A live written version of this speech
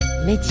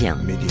ميديان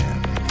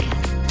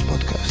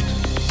بودكاست.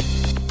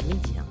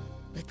 ميديان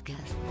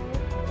بودكاست.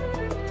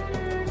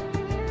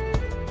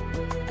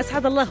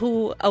 أسعد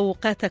الله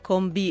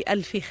أوقاتكم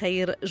بألف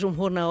خير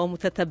جمهورنا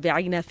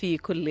ومتتبعينا في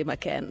كل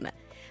مكان.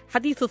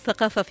 حديث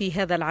الثقافة في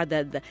هذا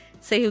العدد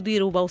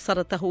سيدير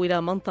بوصلته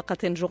إلى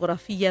منطقة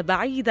جغرافية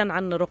بعيدا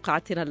عن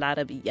رقعتنا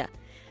العربية.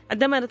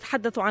 عندما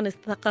نتحدث عن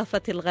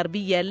الثقافة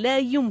الغربية لا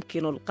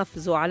يمكن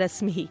القفز على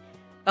اسمه،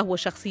 فهو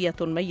شخصية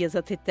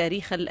ميزت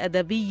التاريخ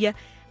الأدبي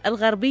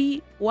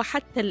الغربي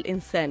وحتى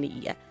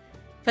الإنسانية.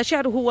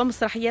 فشعره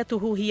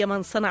ومسرحياته هي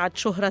من صنعت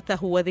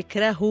شهرته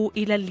وذكراه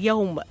إلى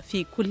اليوم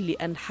في كل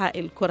أنحاء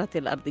الكرة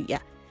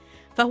الأرضية.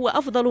 فهو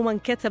أفضل من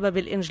كتب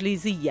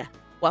بالإنجليزية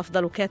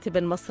وأفضل كاتب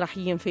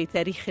مسرحي في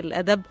تاريخ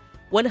الأدب،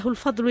 وله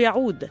الفضل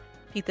يعود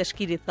في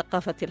تشكيل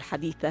الثقافة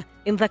الحديثة.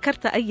 إن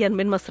ذكرت أيا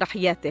من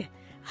مسرحياته،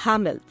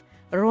 هاملت،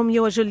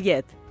 روميو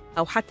وجولييت،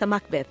 أو حتى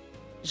ماكبث،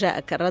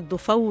 جاءك الرد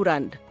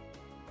فورا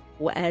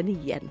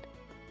وآنيا.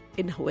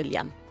 إنه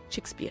وليام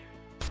شكسبير.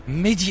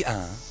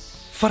 ميديان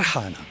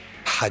فرحانة.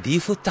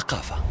 حديث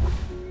الثقافة.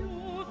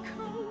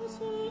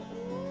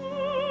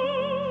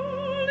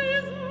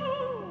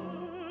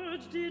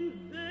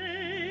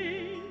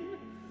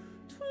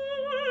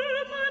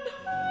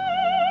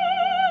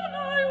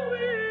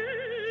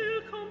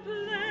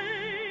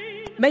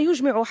 ما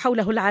يجمع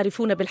حوله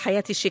العارفون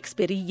بالحياة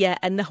الشكسبيرية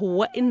أنه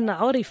وإن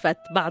عرفت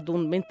بعض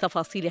من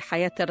تفاصيل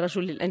حياة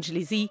الرجل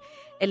الإنجليزي،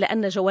 إلا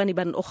أن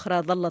جوانبا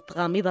أخرى ظلت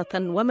غامضة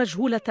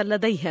ومجهولة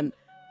لديهم،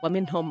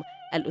 ومنهم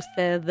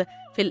الأستاذ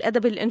في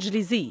الأدب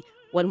الإنجليزي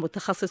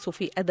والمتخصص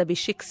في أدب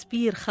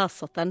شكسبير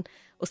خاصة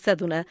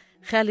أستاذنا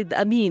خالد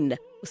أمين،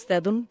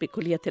 أستاذ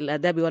بكلية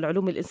الآداب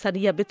والعلوم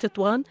الإنسانية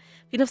بتطوان،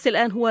 في نفس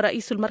الآن هو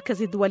رئيس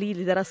المركز الدولي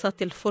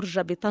لدراسات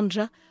الفرجة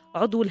بطنجة،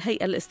 عضو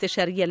الهيئة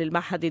الاستشارية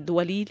للمعهد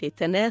الدولي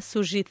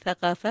لتناسج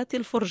ثقافات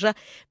الفرجة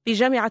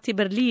بجامعة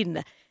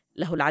برلين.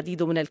 له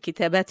العديد من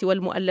الكتابات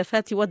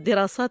والمؤلفات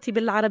والدراسات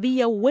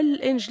بالعربية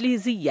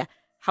والإنجليزية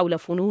حول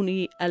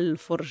فنون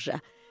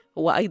الفرجة.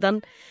 هو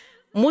أيضا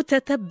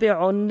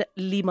متتبع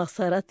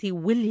لمسارات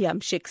وليام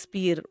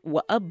شكسبير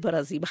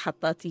وأبرز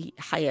محطات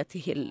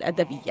حياته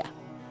الأدبية.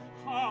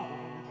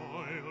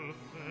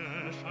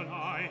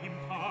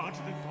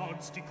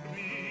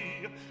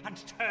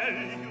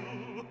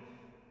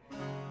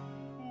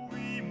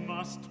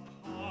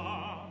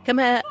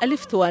 كما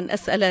ألفت أن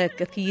أسأل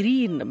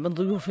كثيرين من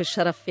ضيوف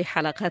الشرف في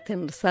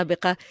حلقات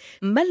سابقة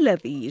ما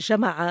الذي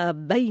جمع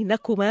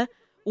بينكما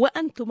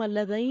وأنتما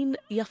اللذين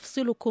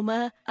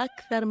يفصلكما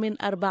أكثر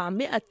من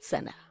 400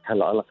 سنة؟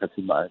 هل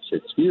علاقتي مع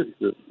شكسبير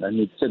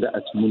يعني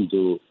ابتدأت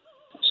منذ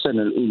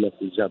السنة الأولى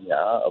في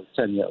الجامعة أو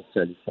الثانية أو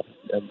الثالثة،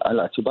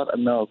 على اعتبار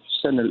أنه في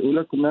السنة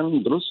الأولى كنا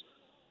ندرس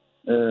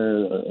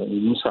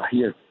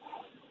مسرحيات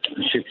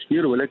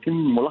شكسبير ولكن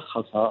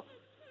ملخصة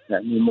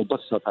يعني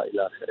مبسطة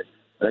إلى آخره.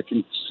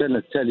 لكن في السنة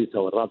الثالثة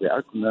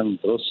والرابعة كنا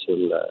ندرس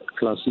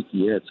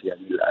الكلاسيكيات،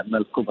 يعني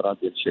الأعمال الكبرى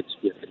ديال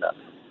شكسبير إلى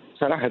آخره.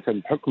 صراحة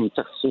بحكم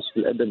التخصص في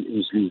الأدب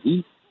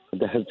الإنجليزي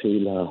ذهبت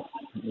إلى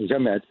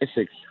جامعة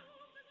إسكس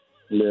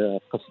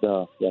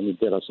لقصد يعني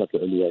الدراسات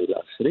العليا إلى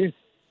آخره.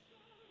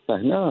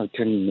 فهنا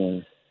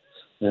كان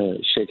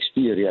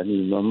شكسبير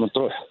يعني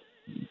مطروح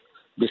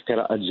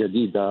بقراءات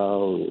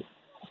جديدة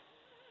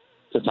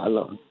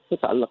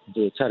تتعلق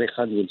بتاريخ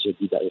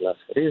الجديدة إلى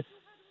آخره.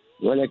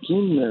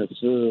 ولكن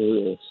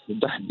في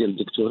البحث ديال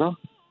الدكتوراه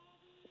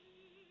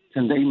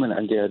كان دائما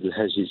عندي هذا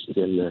الهاجس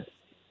ديال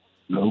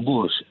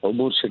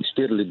عبور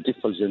شكسبير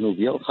للضفة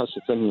الجنوبية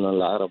وخاصة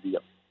العربية.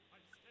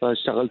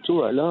 فاشتغلت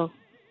على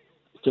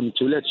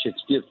تمثيلات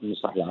شكسبير في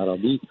المسرح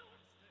العربي،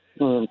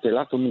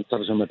 انطلاقا من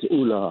الترجمة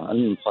الأولى عن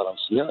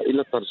الفرنسية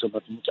إلى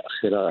الترجمة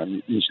المتأخرة عن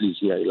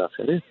الإنجليزية إلى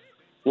آخره.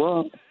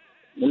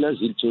 ولا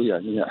زلت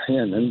يعني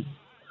أحيانا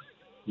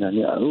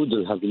يعني أعود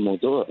لهذا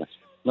الموضوع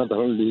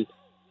نظرا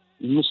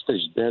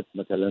للمستجدات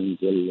مثلا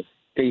ديال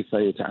كيف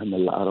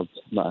يتعامل العرب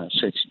مع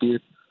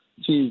شكسبير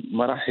في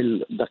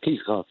مراحل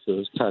دقيقة في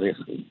التاريخ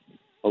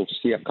أو في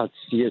السياقات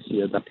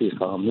السياسية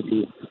دقيقة،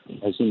 مثل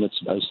هزيمة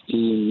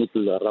 67،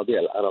 مثل الربيع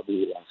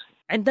العربي إلى آخره.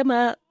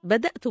 عندما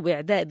بدأت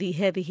بإعداد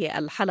هذه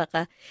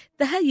الحلقة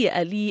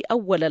تهيأ لي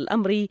أول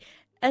الأمر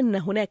أن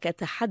هناك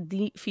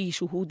تحدي في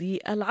شهود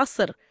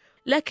العصر،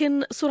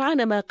 لكن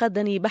سرعان ما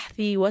قادني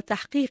بحثي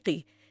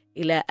وتحقيقي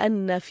إلى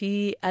أن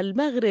في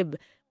المغرب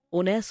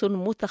أناس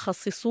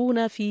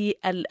متخصصون في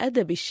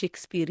الأدب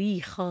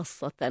الشكسبيري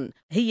خاصة،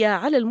 هي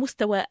على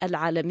المستوى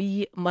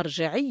العالمي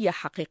مرجعية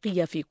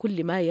حقيقية في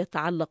كل ما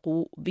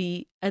يتعلق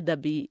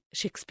بأدب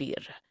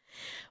شكسبير.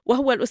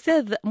 وهو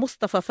الأستاذ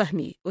مصطفى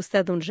فهمي،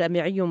 أستاذ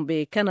جامعي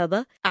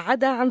بكندا.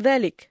 عدا عن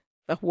ذلك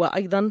فهو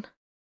أيضا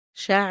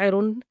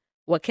شاعر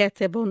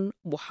وكاتب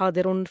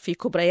محاضر في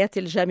كبريات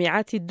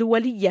الجامعات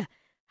الدولية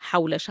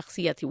حول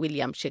شخصية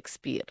وليام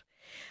شكسبير.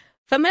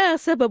 فما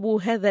سبب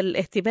هذا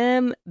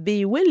الاهتمام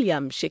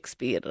بوليام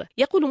شكسبير؟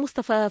 يقول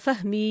مصطفى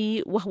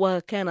فهمي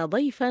وهو كان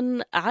ضيفا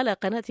على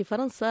قناة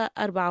فرنسا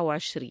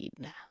 24.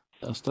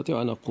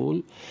 أستطيع أن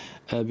أقول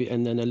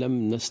بأننا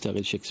لم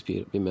نستغل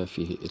شكسبير بما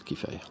فيه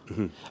الكفاية.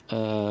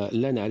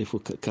 لا نعرف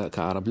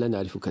كعرب، لا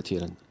نعرف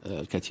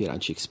الكثير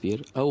عن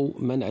شكسبير، أو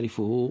ما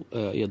نعرفه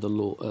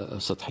يظل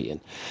سطحيا.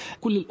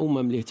 كل الأمم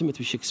اللي اهتمت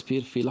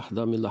بشكسبير في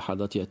لحظة من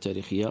لحظاتها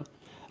التاريخية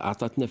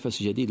أعطت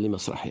نفس جديد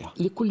لمسرحها.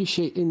 لكل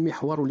شيء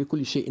محور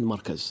ولكل شيء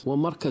مركز،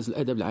 ومركز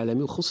الأدب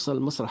العالمي وخصوصا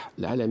المسرح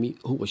العالمي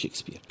هو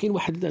شكسبير. كاين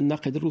واحد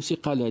الناقد الروسي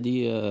قال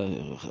هذه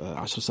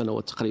 10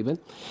 سنوات تقريبا،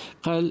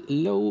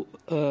 قال لو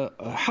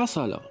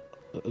حصل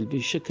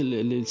بشكل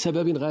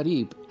لسبب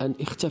غريب أن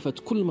اختفت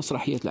كل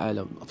مسرحيات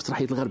العالم،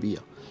 مسرحية الغربية،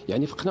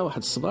 يعني فقنا واحد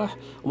الصباح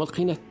وما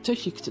لقينا حتى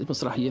شي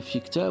مسرحية في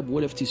كتاب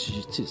ولا في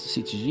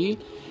تسجيل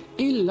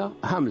إلا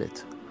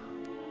هاملت،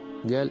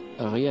 قال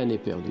rien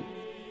n'est perdu.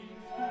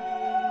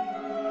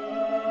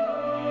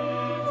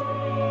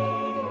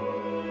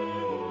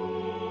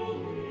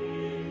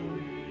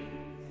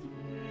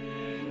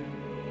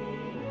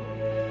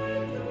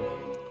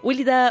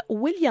 ولد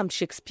ويليام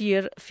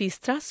شكسبير في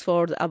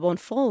ستراسفورد أبون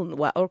فون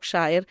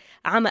وأوركشاير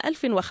عام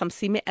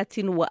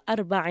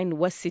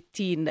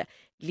 1564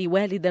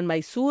 لوالد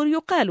ميسور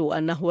يقال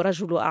أنه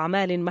رجل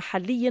أعمال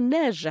محلي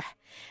ناجح.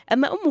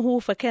 أما أمه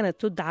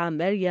فكانت تدعى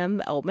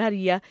مريم أو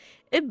ماريا،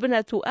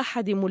 ابنة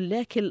أحد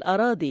ملاك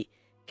الأراضي.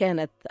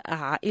 كانت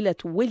عائلة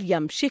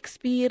ويليام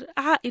شكسبير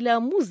عائلة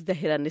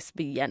مزدهرة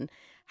نسبيا،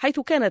 حيث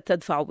كانت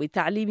تدفع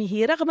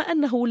بتعليمه رغم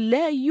أنه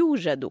لا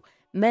يوجد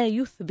ما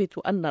يثبت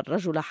أن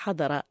الرجل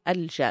حضر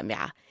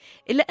الجامعة،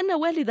 إلا أن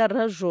والد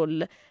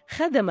الرجل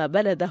خدم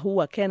بلده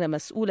وكان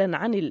مسؤولا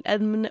عن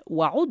الأمن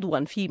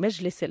وعضوا في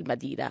مجلس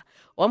المدينة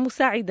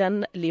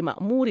ومساعدا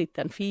لمأمور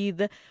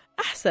التنفيذ،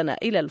 أحسن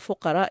إلى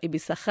الفقراء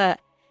بسخاء.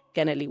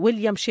 كان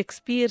لويليام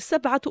شكسبير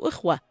 7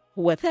 إخوة،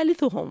 هو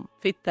ثالثهم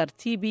في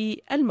الترتيب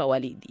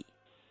المواليدي.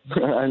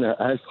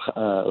 أنا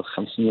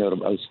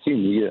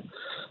 1564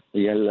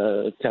 هي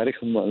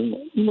التاريخ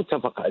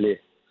المتفق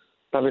عليه.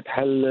 طبيعة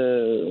الحال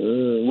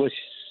واش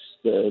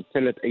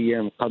 3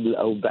 أيام قبل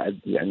أو بعد،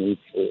 يعني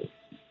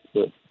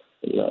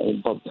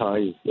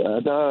البابتايز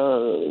هذا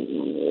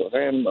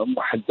غير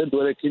محدد،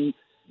 ولكن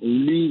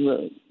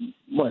اللي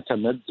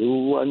معتمد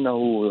هو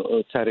أنه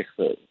تاريخ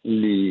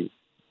اللي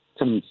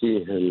تم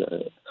فيه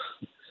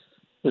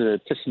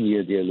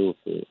التسمية ديالو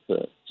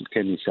في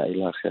الكنيسة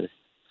إلى آخره.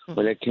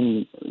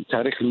 ولكن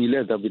تاريخ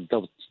الولادة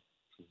بالضبط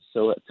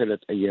سواء 3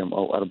 أيام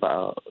أو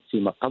 4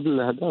 فيما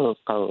قبل، هذا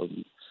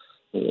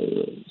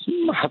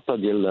محطة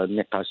ديال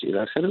النقاش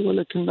إلى آخره،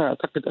 ولكن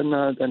أعتقد أن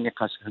هذا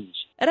النقاش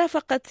هامشي.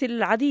 رافقت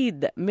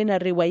العديد من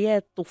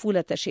الروايات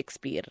طفولة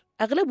شكسبير،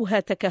 أغلبها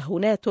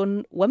تكهنات،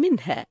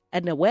 ومنها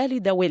أن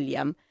والد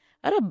ويليام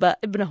ربى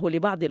ابنه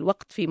لبعض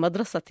الوقت في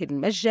مدرسة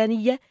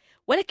مجانية،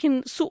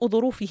 ولكن سوء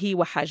ظروفه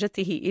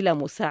وحاجته إلى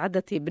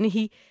مساعدة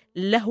ابنه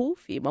له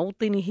في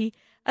موطنه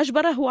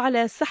أجبره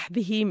على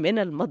سحبه من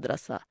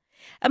المدرسة.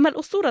 أما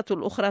الأسطورة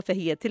الأخرى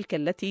فهي تلك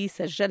التي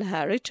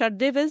سجلها ريتشارد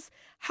ديفيز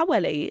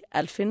حوالي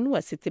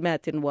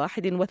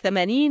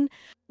 1681.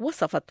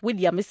 وصفت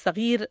ويليام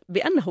الصغير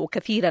بأنه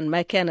كثيرا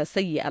ما كان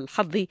سيء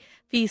الحظ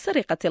في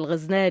سرقة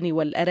الغزلان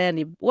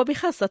والأرانب،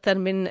 وبخاصة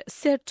من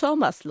سير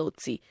توماس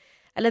لوتسي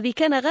الذي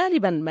كان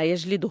غالبا ما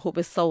يجلده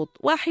بالصوت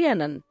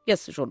وأحيانا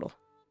يسجنه.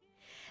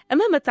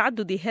 أمام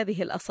تعدد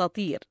هذه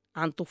الأساطير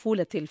عن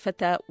طفولة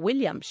الفتى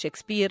ويليام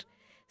شكسبير،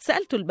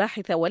 سألت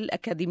الباحث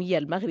والأكاديمي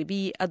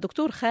المغربي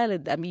الدكتور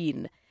خالد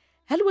أمين: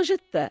 هل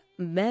وجدت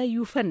ما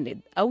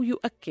يفند أو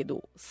يؤكد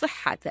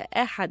صحة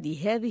أحد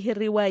هذه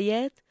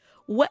الروايات،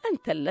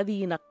 وأنت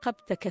الذي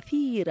نقبت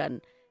كثيرا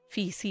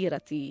في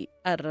سيرة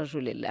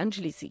الرجل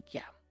الأنجليزي؟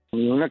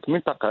 هناك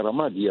منطقة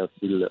رمادية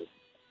في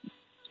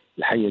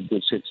الحياة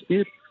ديال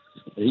شكسبير،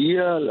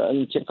 هي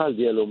الانتقال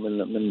ديالو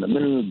من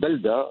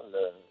البلدة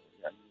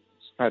يعني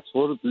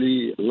ستراسفورد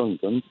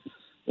للندن،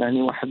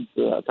 يعني واحد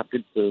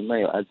أعتقد ما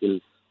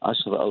يعادل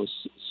 10 أو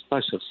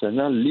 16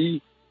 سنة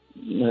اللي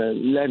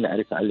لا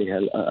نعرف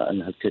عليها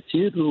عنها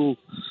الكثير،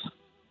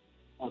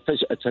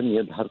 وفجأة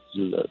يظهر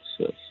في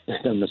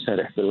إحدى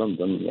المسارح في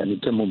لندن يعني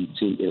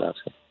كممثل إلى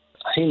آخره.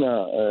 حين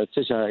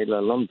اتجه إلى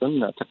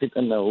لندن أعتقد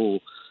أنه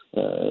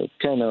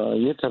كان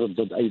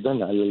يتردد أيضا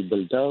على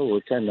البلدة،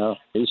 وكان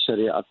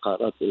يشتري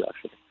عقارات إلى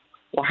آخره.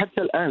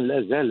 وحتى الآن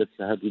لا زالت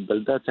هذه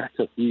البلدة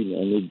تحتفي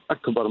يعني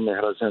بأكبر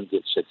مهرجان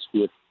ديال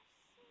شكسبير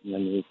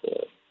يعني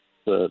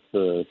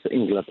في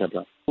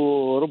إنجلترا.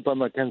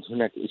 وربما كانت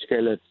هناك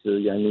إشكالات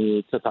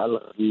يعني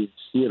تتعلق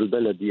بالسير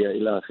البلدية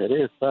إلى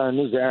آخره،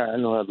 فنزع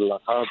عنه هذا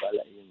اللقب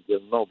على أيام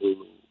ديال نوبل.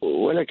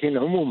 ولكن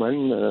عموما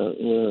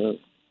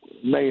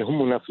ما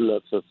يهمنا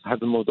في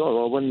هذا الموضوع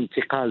هو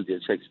الانتقال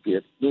ديال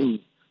شكسبير من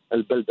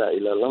البلدة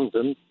إلى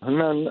لندن.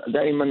 هنا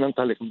دائما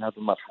ننطلق من هذه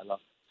المرحلة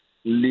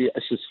اللي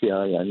أسس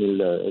فيها يعني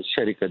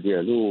الشركة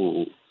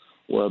ديالو،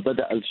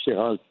 وبدأ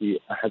الاشتغال في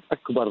أحد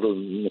أكبر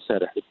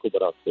المسارح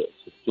الكبرى في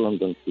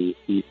لندن في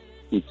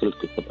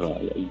تلك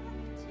الفترة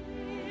الأيام.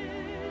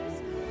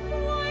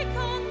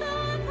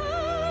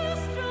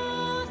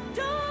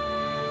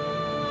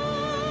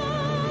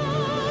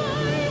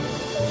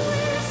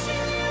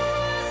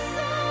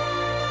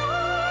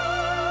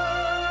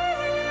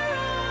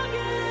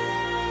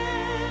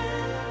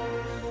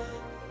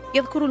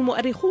 يذكر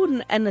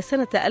المؤرخون أن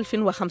سنة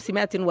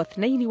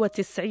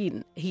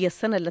 1592 هي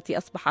السنة التي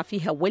أصبح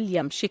فيها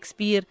وليام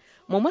شكسبير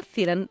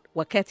ممثلاً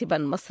وكاتباً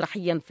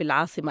مسرحياً في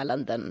العاصمة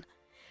لندن.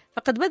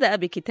 فقد بدأ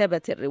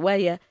بكتابة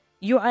الرواية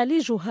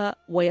يعالجها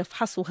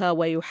ويفحصها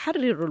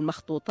ويحرر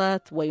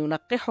المخطوطات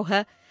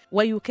وينقحها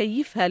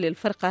ويكيفها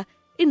للفرقة.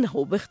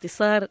 إنه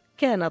باختصار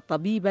كان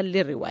طبيباً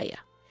للرواية،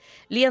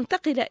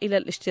 لينتقل إلى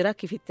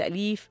الاشتراك في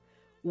التأليف.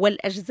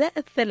 والأجزاء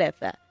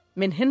الثلاثة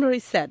من هنري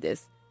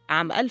السادس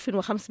عام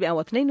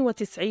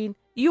 1592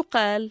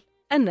 يقال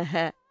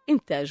أنها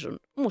إنتاج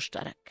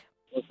مشترك.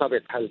 بطبيعة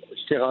الحال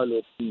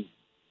اشتغاله في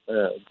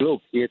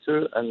جلوب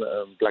ثياتر and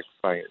بلاك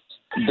فرايرز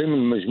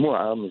ضمن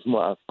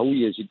مجموعة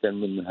قوية جدا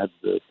من هاد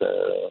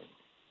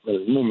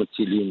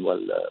الممثلين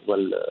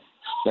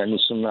يعني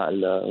صناع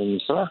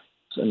المسرح،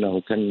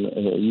 أنه كان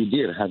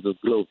يدير هذا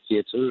الجلوب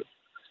ثياتر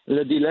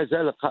الذي لا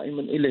زال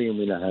قائما إلى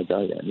يومنا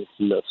هذا، يعني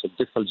في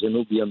الضفة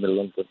الجنوبية من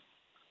لندن.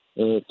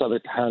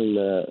 بطبيعة الحال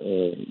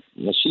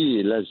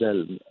ماشي لا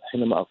زال،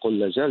 حينما أقول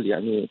لا زال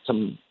يعني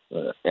تم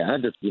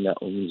إعادة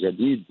بناءه من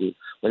جديد،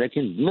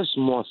 ولكن بنفس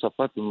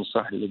مواصفات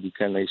المسرح الذي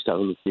كان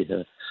يشتغل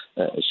فيه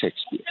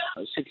شكسبير.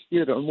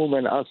 شكسبير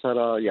عموما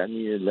عاصر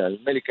يعني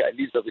الملكة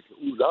إليزابيث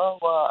الأولى،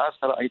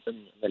 وعاصر أيضا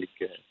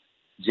الملك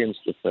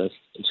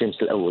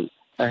جيمس الأول.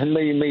 أهم ما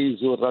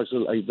يميز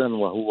الرجل أيضا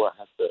وهو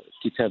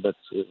كتابة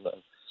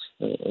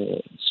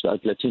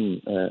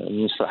 37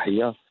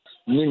 مسرحية،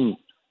 من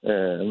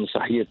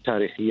المسرحيات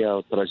التاريخية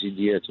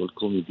والتراجيديات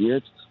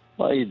والكوميديات،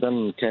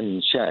 وأيضا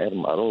كان شاعر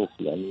معروف،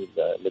 يعني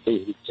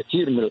لديه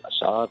الكثير من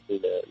الأشعار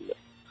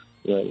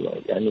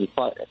يعني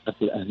الفائقة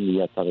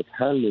الأهمية بطبيعة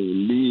الحال،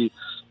 اللي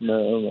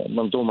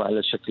منظومة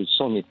على شكل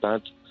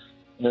سونيتات.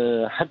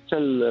 حتى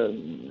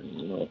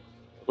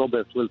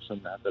روبرت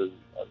ويلسون، هذا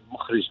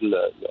المخرج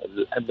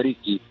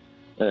الأمريكي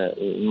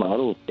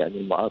المعروف يعني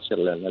المعاصر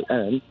لنا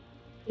الآن،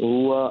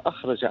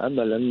 وأخرج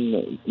عملا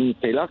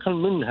انطلاقا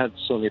من هذه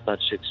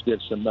السونيتات شكسبير،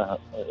 سماها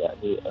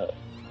يعني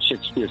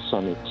شكسبير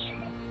سونيتس.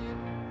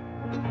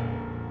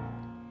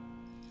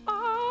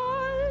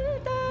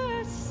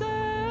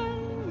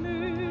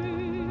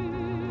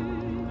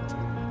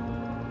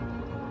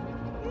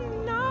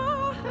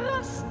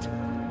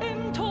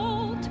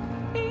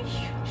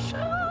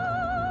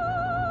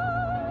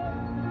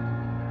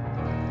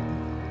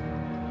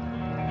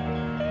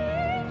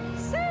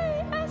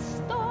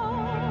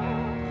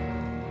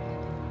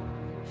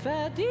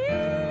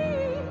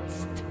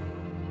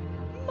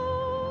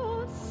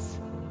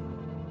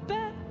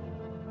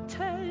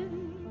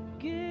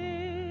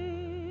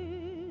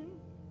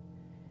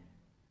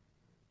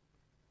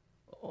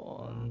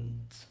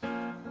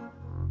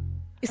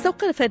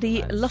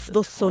 استوقفني لفظ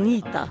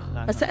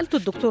السونيتا، فسألت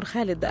الدكتور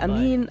خالد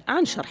أمين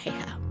عن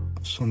شرحها.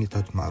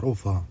 السونيتات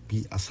معروفة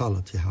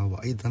بأصالتها،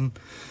 وأيضا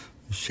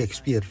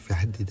شكسبير في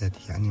حد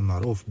ذاته يعني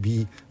معروف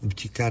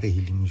بابتكاره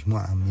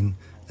لمجموعة من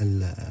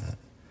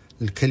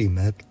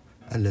الكلمات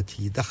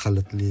التي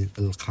دخلت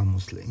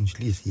للقاموس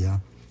الإنجليزية،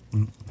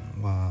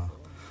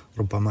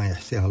 وربما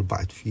يحصيها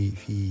البعض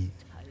في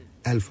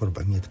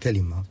 1400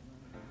 كلمة،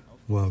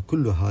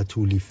 وكلها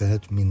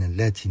توليفات من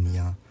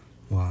اللاتينية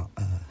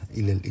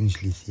وإلى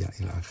الإنجليزية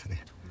إلى آخره.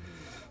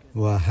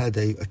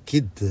 وهذا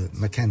يؤكد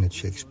مكانة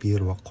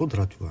شكسبير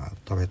وقدرته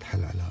بطبيعة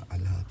الحال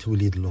على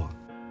توليد اللغة.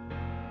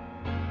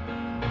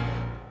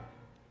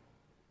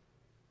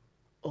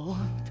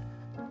 Und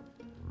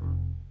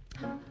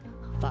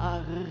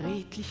war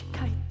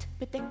Redlichkeit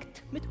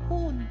bedeckt mit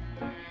Hohn.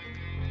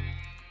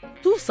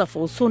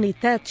 توصف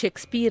سونيتات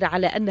شكسبير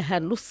على أنها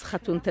نسخة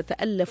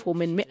تتألف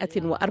من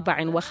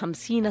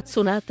 154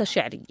 سوناتا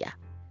شعرية.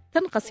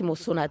 تنقسم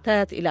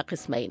السوناتات إلى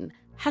قسمين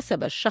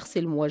حسب الشخص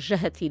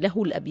الموجهة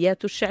له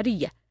الأبيات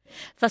الشعرية.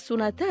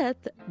 فالسوناتات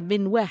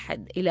من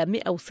 1 إلى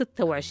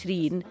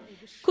 126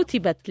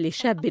 كتبت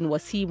لشاب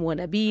وسيم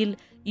ونبيل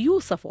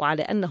يوصف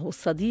على أنه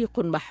صديق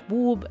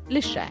محبوب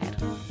للشاعر.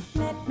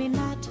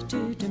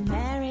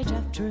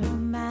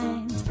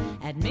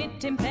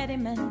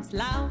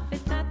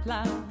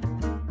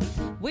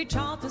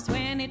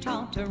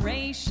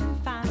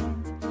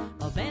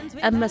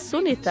 أما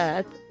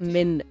السونيتات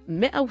من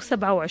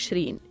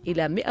 127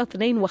 إلى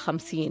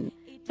 152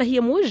 فهي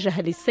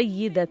موجهة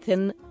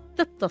لسيدة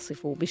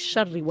تتصف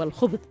بالشر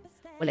والخبث،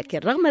 ولكن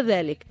رغم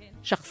ذلك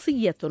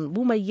شخصية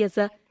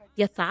مميزة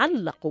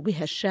يتعلق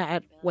بها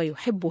الشاعر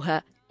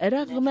ويحبها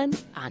رغما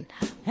عنها.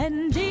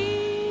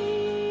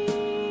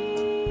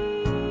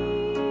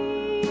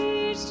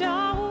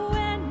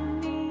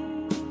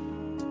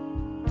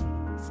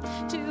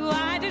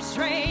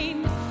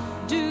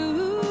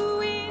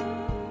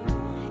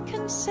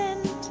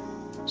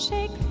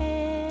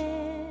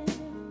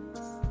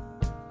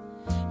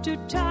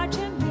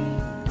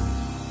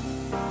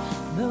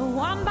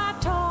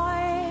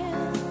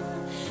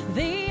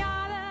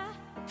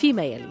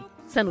 فيما يلي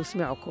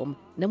سنسمعكم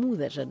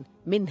نموذجا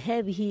من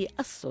هذه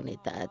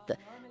السونيتات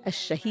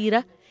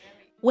الشهيرة،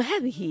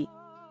 وهذه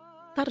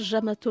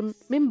ترجمة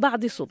من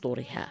بعض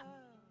سطورها.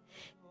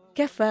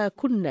 كفى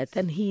كن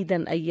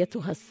تنهيدا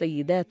أيتها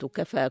السيدات،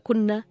 كفى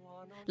كن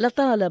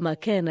لطالما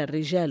كان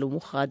الرجال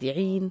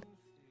مخادعين،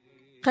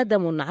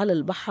 قدم على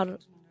البحر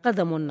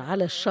قدم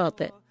على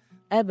الشاطئ،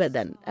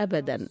 أبدا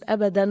أبدا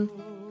أبدا.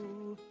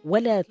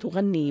 ولا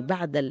تغني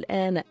بعد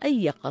الآن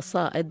أي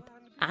قصائد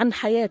عن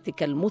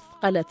حياتك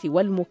المثقلة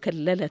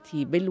والمكللة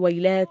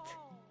بالويلات.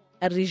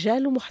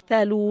 الرجال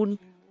محتالون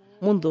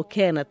منذ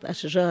كانت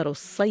أشجار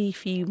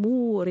الصيف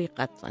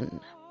مورقة.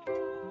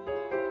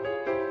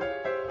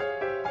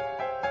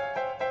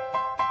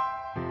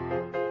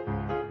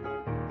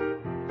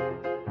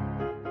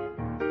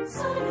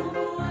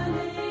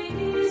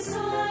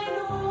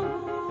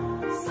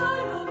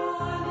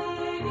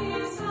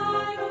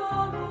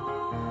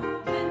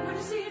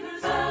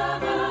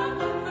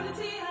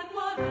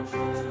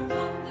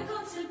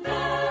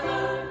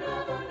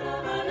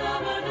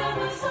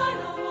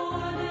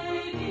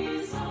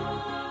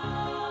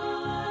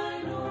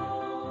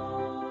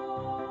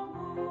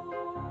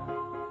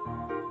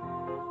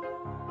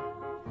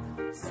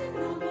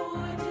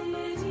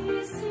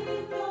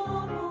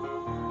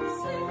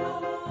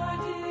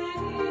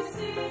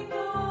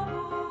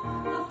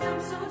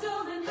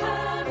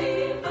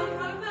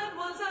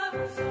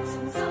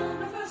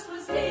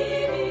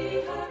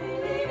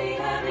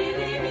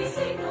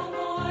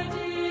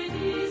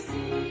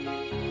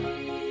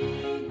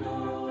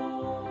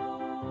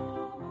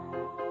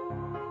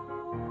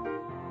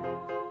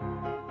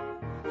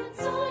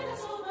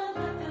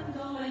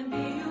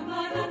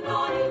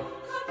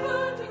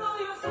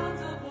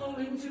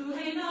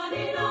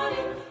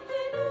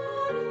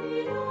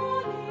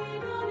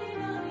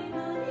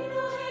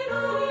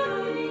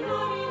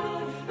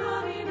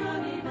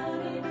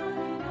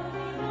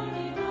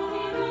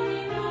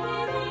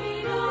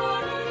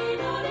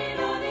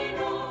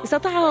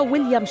 استطاع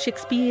وليام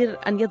شكسبير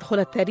أن يدخل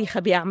التاريخ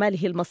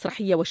بأعماله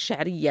المسرحية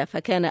والشعرية،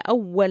 فكان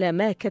أول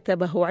ما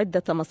كتبه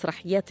عدة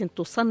مسرحيات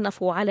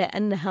تصنف على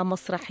أنها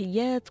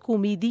مسرحيات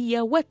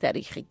كوميدية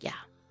وتاريخية.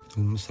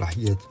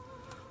 المسرحيات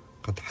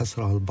قد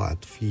حصرها البعض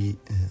في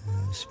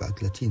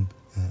 37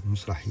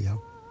 مسرحية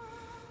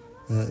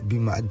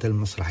بمعدل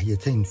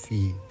مسرحيتين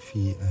في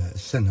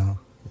السنة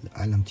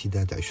على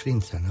امتداد 20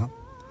 سنة،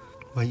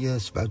 وهي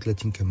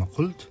 37 كما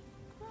قلت.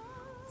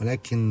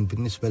 ولكن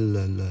بالنسبة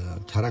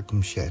للتراكم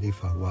الشعري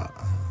فهو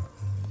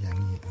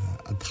يعني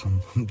أضخم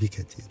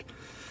بكثير.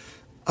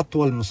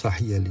 أطول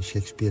مسرحية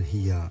لشكسبير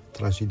هي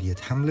تراجيدية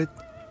حملت،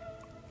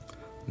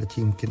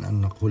 التي يمكن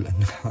أن نقول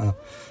أنها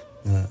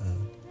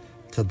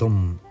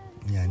تضم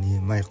يعني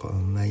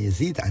ما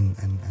يزيد عن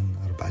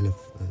 4000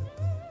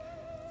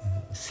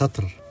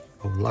 سطر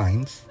أو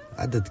لاينز،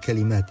 عدد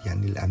كلمات.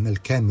 يعني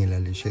الأعمال كاملة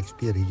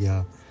لشكسبير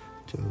هي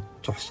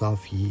تحصى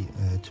في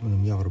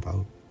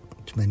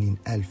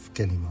 884,000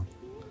 كلمة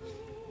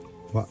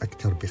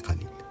وأكثر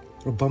بقليل.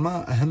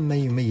 ربما أهم ما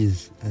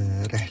يميز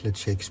رحلة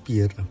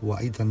شكسبير هو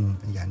أيضا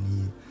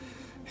يعني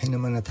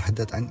حينما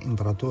نتحدث عن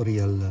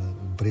إمبراطورية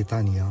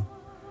بريطانيا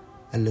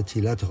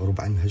التي لا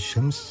تغرب عنها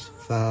الشمس،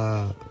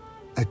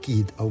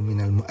 فأكيد أو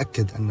من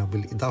المؤكد أنه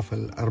بالإضافة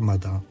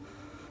للأرمدة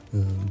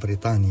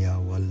بريطانيا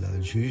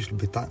والجيوش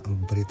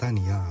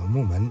البريطانية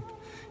عموما،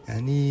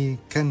 يعني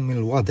كان من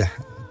الواضح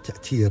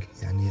تأثير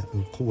يعني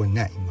القوة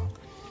الناعمة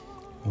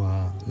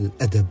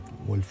والأدب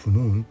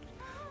والفنون.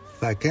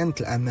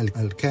 فكانت الأعمال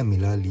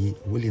الكاملة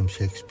لوليام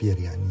شكسبير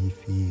يعني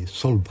في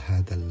صلب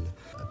هذا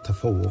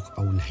التفوق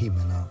أو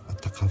الهيمنة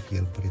الثقافية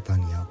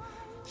البريطانية،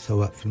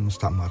 سواء في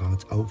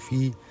المستعمرات أو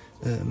في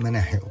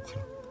مناحي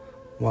أخرى.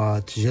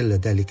 وتجلى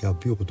ذلك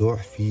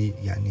بوضوح في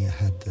يعني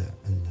هذا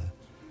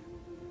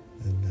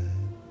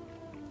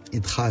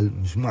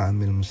إدخال مجموعة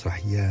من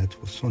المسرحيات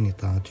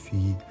والسونيتات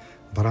في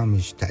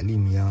برامج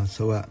تعليمية،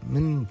 سواء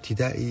من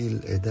ابتدائي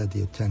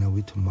الإعدادي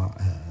والثانوي ثم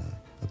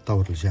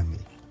الطور الجامعي.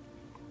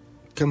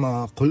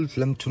 كما قلت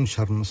لم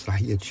تنشر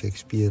مسرحية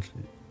شكسبير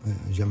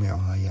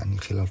جميعها يعني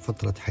خلال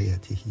فترة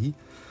حياته،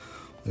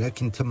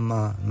 ولكن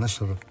تم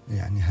نشر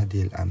يعني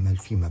هذه الأعمال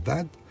فيما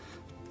بعد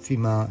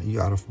فيما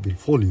يعرف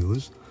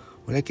بالفوليوز.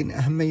 ولكن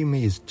أهم ما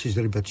يميز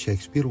تجربة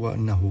شكسبير هو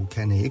أنه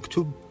كان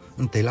يكتب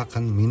انطلاقا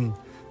من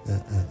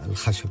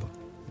الخشبة،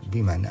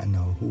 بمعنى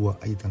أنه هو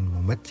أيضا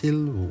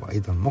ممثل وهو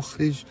أيضا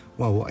مخرج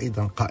وهو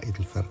أيضا قائد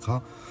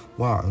الفرقة.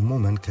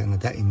 وعموما كان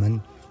دائما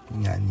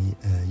يعني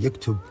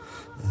يكتب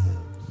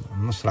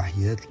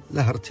مسرحيات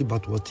لها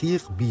ارتباط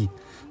وثيق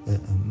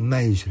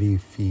بما يجري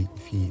في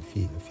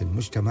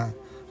المجتمع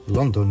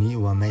اللندني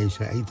وما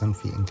يجري أيضا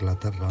في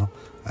إنجلترا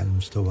على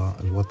المستوى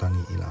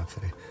الوطني إلى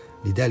آخره.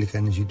 لذلك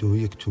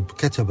نجده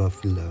كتب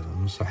في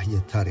المسرحية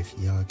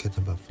التاريخية،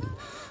 كتب في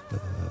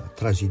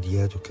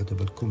التراجيديات،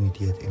 وكتب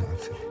الكوميديات إلى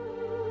آخره.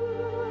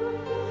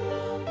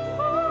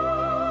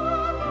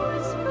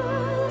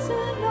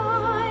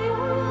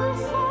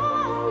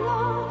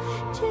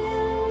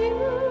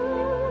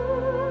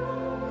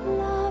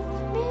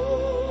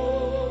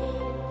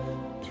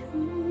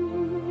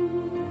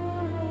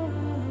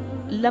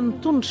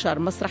 لم تنشر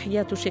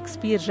مسرحيات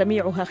شكسبير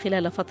جميعها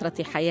خلال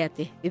فترة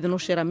حياته، إذ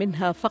نشر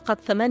منها فقط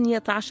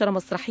 18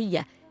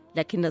 مسرحية،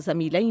 لكن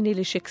زميلين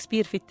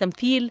لشكسبير في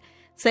التمثيل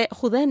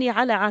سيأخذان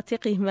على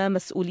عاتقهما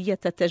مسؤولية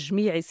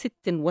تجميع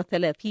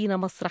 36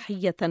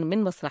 مسرحية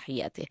من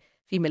مسرحياته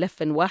في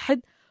ملف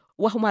واحد،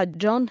 وهما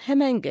جون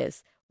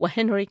هيمنجز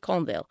وهنري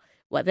كونفيل،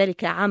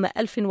 وذلك عام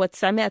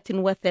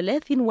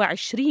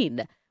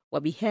 1923،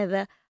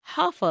 وبهذا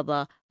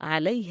حافظ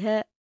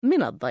عليها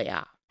من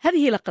الضياع.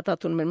 هذه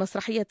لقطات من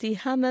مسرحية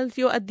هاملت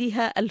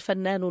يؤديها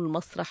الفنان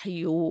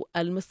المسرحي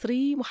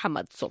المصري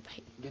محمد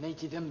صبحي.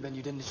 جنيت ذنبا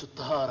يدنس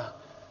الطهارة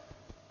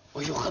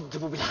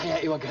ويخضب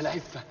بالحياء وجه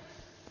العفة،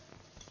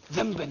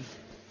 ذنبا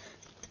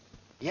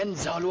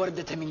ينزع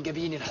الوردة من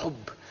جبين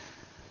الحب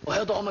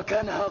ويضع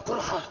مكانها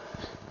قرحة،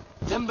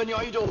 ذنبا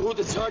يعيد عهود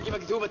الزواج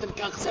مكذوبة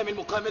كأقسام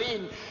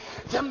المقامرين،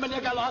 ذنبا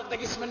يجعل العقد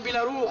جسما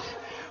بلا روح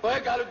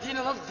ويجعل الدين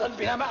لفظا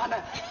بلا معنى.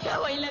 يا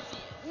ويلتي،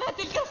 ما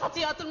تلك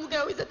الخطيئة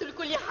المجاوزة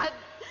لكل حد؟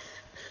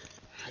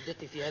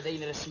 حدثي في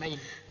هذين الاسمين،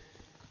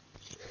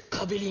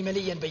 قابلي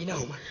مليا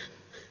بينهما.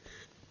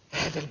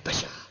 هذا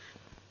البشع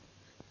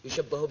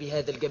يشبه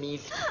بهذا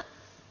الجميل،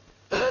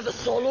 هذا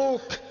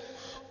الصعلوك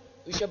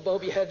يشبه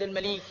بهذا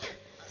المليك.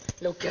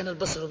 لو كان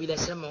البصر بلا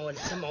سمع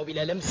والسمع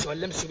بلا لمس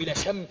واللمس بلا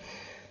شم،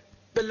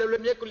 بل لو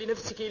لم يكن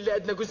لنفسك إلا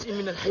أدنى جزء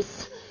من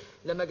الحس،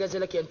 لما جاز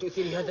لك أن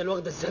تؤثري هذا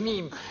الوغد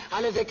الذميم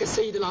على ذاك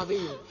السيد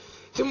العظيم.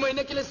 ثم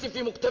إنك لست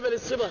في مقتبل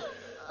الصبا،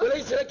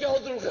 وليس لك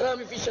عذر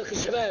الغرام في شرخ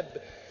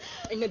الشباب.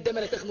 إن الدم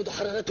لتخمد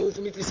حرارته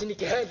في مثل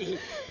سنك هذه،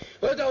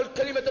 ويدعو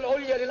الكلمة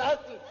العليا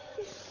للعقل.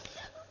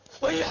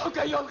 ويحك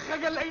أيها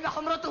الخجل، أين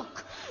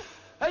حمرتك؟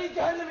 أي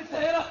جهنم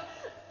الساهرة؟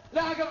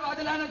 لا عجب بعد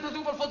الآن أن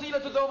تذوب الفضيلة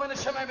ذوبان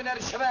الشمع من نار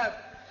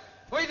الشباب.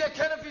 وإذا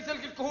كان في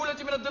ثلج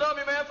الكهولة من الدرام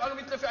ما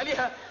يفعل مثل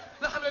فعلها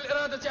لحمل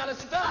الإرادة على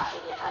السفاح.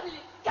 يا حملي،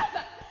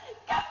 كفى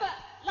كفى،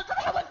 لقد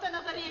حولت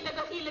نظري إلى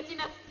دخيلة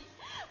نفسي،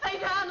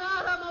 فإذا أنا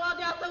أرى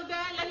مواضع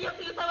سوداء لن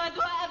يقل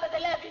سوادها أبد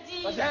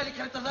الآبدين. وذلك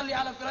لتظلي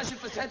على فراش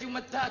الفساد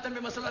ممتعة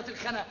بمسرات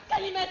الخنا.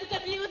 كلماتك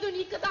في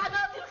أذني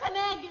كصعدات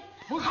الخناجر.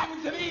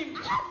 مجرم ذميم،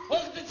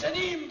 وغد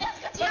سليم،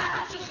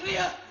 فرد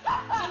سخرية،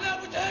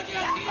 سلام تاج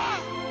أخي.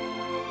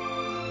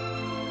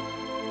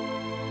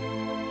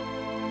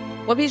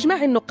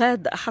 وبإجماع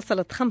النقاد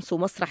حصلت 5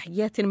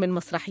 مسرحيات من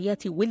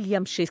مسرحيات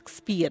ويليام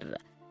شكسبير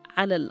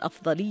على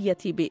الأفضلية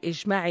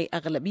بإجماع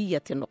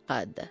أغلبية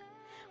النقاد،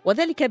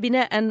 وذلك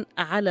بناء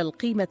على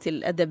القيمة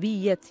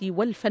الأدبية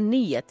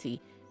والفنية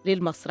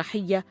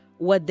للمسرحية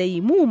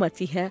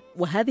وديمومتها.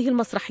 وهذه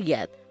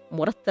المسرحيات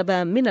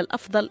مرتبة من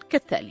الأفضل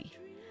كالتالي: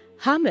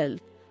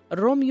 هاملت،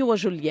 روميو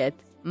وجولييت،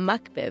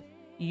 ماكبث،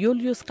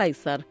 يوليوس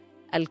قيصر،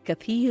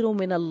 الكثير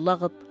من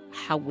اللغط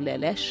حول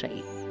لا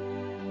شيء.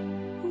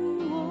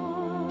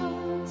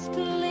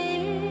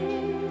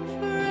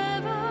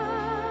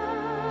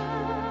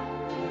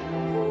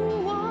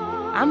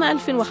 عام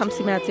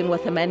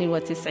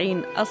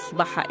 1598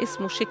 أصبح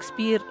اسم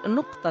شكسبير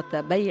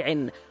نقطة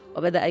بيع،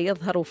 وبدأ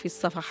يظهر في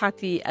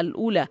الصفحات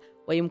الأولى،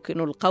 ويمكن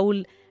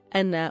القول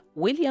أن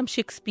ويليام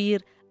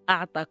شكسبير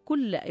أعطى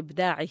كل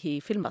إبداعه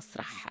في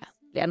المسرح،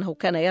 لأنه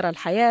كان يرى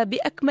الحياة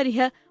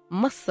بأكملها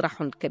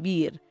مسرح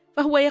كبير.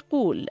 فهو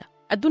يقول: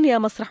 الدنيا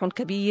مسرح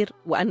كبير،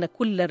 وأن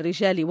كل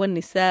الرجال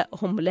والنساء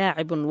هم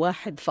لاعب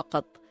واحد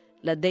فقط،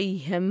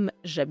 لديهم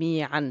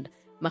جميعاً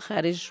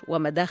مخارج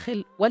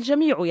ومداخل،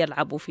 والجميع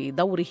يلعب في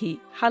دوره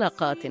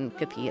حلقات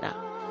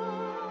كثيرة.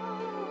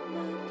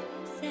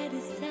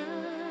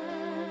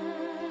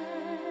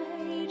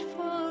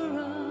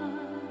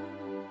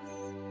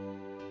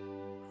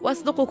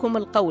 وأصدقكم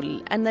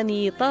القول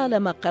أنني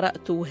طالما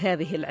قرأت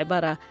هذه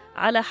العبارة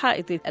على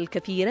حائط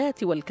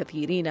الكثيرات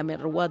والكثيرين من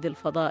رواد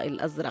الفضاء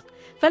الأزرق،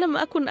 فلم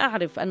أكن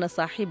أعرف أن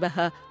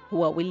صاحبها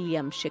هو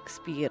ويليام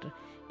شكسبير.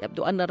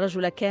 يبدو أن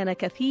الرجل كان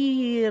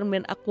كثير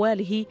من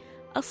أقواله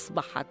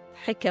أصبحت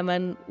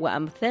حكماً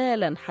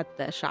وأمثالاً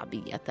حتى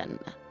شعبية.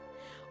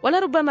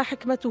 ولربما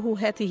حكمته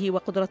هاته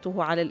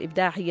وقدرته على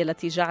الإبداع هي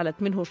التي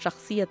جعلت منه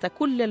شخصية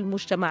كل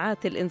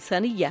المجتمعات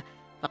الإنسانية،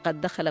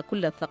 فقد دخل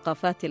كل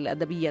الثقافات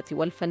الأدبية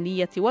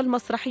والفنية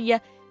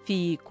والمسرحية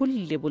في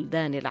كل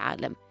بلدان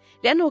العالم،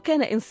 لأنه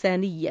كان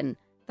إنسانياً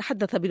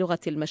تحدث بلغة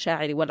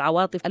المشاعر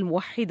والعواطف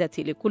الموحدة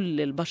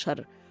لكل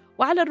البشر.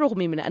 وعلى الرغم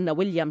من أن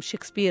ويليام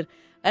شكسبير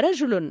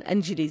رجل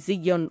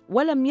إنجليزي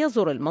ولم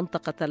يزر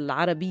المنطقة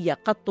العربية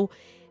قط،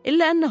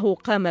 إلا أنه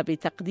قام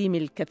بتقديم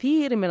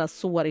الكثير من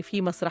الصور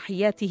في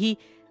مسرحياته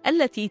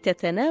التي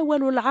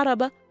تتناول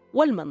العرب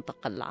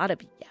والمنطقة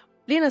العربية.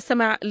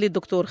 لنستمع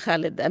للدكتور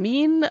خالد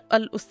أمين،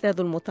 الأستاذ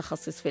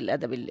المتخصص في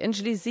الأدب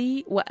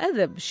الإنجليزي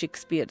وأدب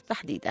شكسبير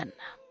تحديداً.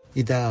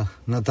 إذا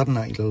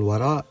نظرنا إلى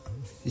الوراء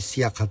في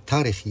السياق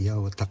التاريخية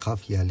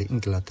والثقافية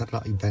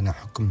لإنجلترا يبان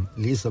حكم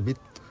إليزابيث،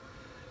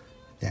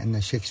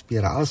 لأن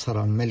شكسبير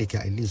عاصر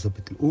الملكة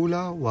إليزابيث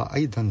الأولى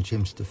وأيضا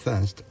جيمس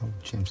الفيرست أو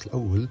جيمس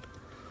الأول،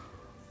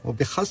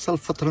 وبخاصة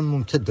الفترة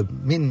الممتدة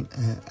من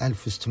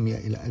 1600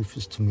 إلى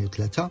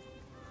 1603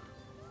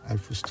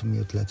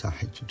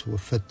 حيث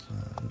توفت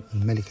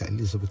الملكة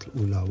إليزابيث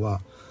الأولى،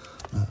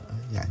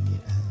 ويعني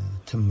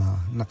تم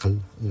نقل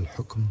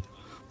الحكم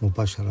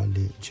مباشرة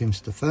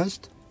لجيمس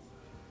الفيرست،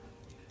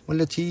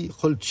 والتي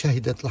قلت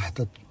شهدت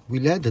لحظة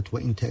ولادة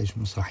وإنتاج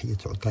مسرحية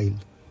عطيل.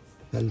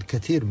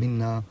 فالكثير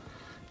منا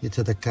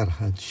يتذكر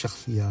هذه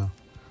الشخصية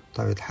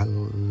بطبيعة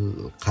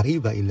الحال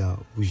قريبة إلى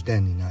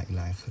وجداننا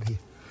إلى آخره.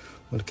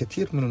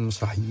 والكثير من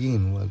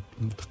المسرحيين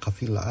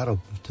والمثقفين العرب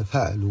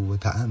تفاعلوا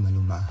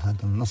وتعاملوا مع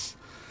هذا النص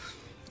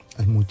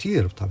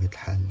المثير بطبيعة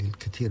الحال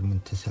للكثير من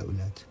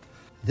التساؤلات.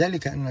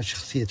 ذلك أن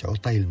شخصية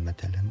عطيل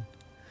مثلا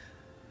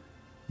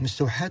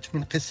مستوحاة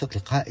من قصة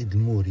القائد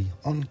الموري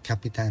أون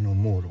كابيتانو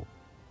مورو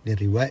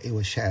للروائي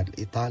والشاعر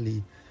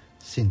الإيطالي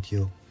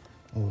سندير.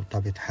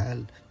 وبطبيعة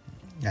الحال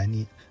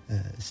يعني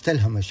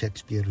استلهم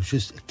شكسبير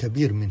جزء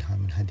كبير منها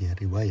من هذه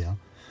الرواية،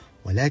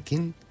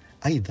 ولكن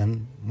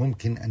أيضا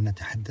ممكن أن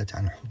نتحدث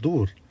عن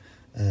حضور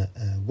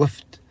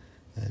وفد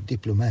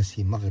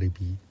دبلوماسي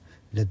مغربي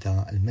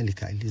لدى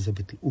الملكة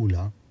إليزابيث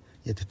الأولى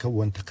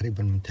يتكون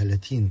تقريبا من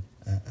 30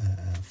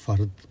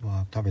 فرد،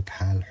 وبطبيعة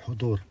الحال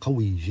حضور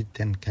قوي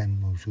جدا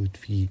كان موجود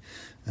في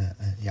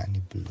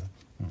يعني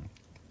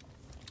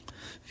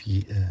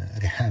في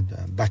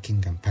رحاب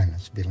باكنغهام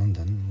بالاس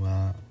بلندن.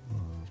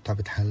 وبطبيعة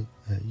الحال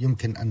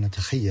يمكن أن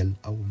نتخيل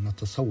أو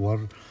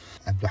نتصور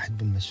عبد الواحد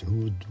بن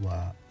مسعود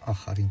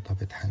وآخرين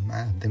بطبيعة الحال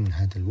معه ضمن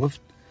هذا الوفد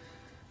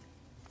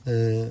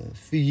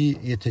في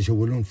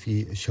يتجولون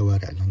في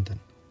شوارع لندن.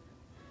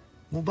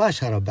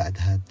 مباشرة بعد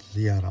هذه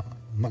الزيارة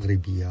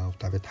المغربية،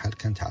 وبطبيعة الحال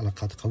كانت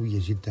علاقات قوية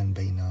جدا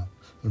بين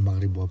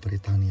المغرب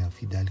وبريطانيا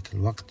في ذلك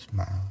الوقت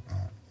مع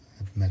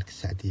الملك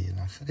السعدي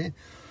إلى آخره،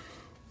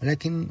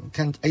 ولكن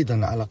كانت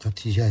أيضا علاقات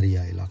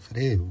تجارية إلى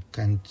آخره،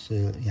 وكانت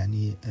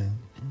يعني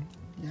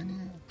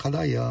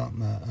قضايا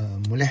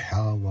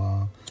ملحة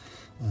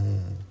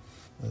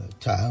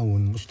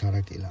وتعاون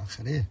مشترك إلى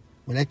آخره.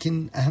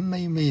 ولكن أهم ما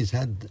يميز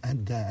هذه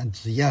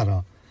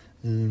الزيارة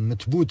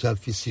المثبوتة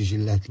في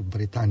السجلات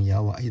البريطانية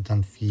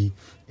وأيضا في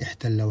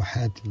إحدى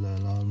اللوحات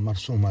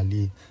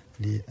المرسومة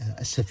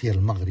للسفير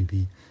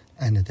المغربي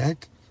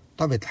آنذاك،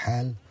 بطبيعة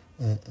الحال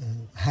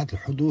هذا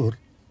الحضور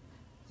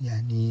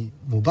يعني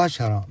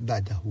مباشرة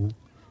بعده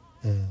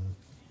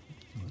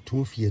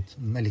توفيت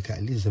الملكة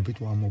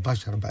إليزابيث،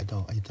 ومباشرة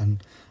بعده أيضا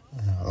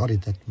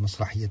عرضت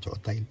مسرحية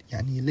عطيل.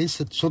 يعني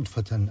ليست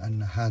صدفة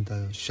أن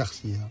هذا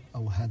الشخصية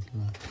أو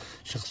هذا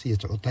شخصية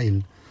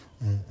عطيل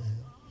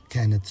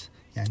كانت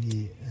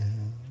يعني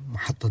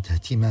محطة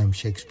اهتمام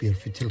شكسبير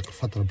في تلك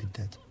الفترة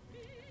بالذات.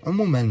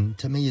 عموما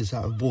تميز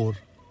عبور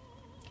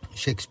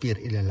شكسبير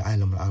إلى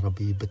العالم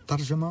العربي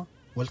بالترجمة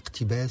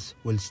والاقتباس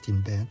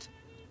والاستنباط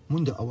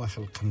منذ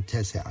أواخر القرن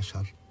التاسع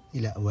عشر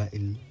إلى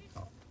أوائل،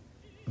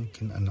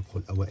 يمكن أن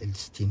نقول أوائل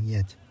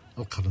ستينيات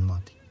القرن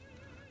الماضي،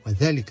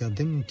 وذلك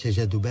ضمن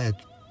تجاذبات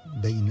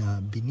بين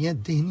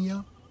بنيات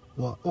ذهنية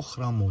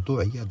وأخرى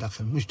موضوعية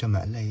داخل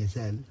مجتمع لا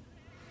يزال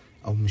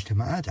أو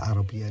مجتمعات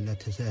عربية لا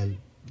تزال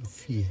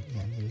فيه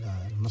يعني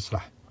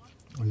المسرح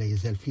ولا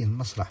يزال فيه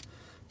المسرح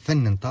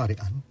فنا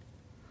طارئا.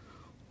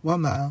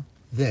 ومع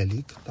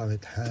ذلك بطبيعة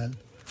الحال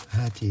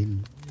هذه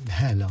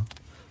الهالة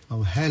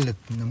أو هالة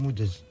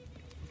النموذج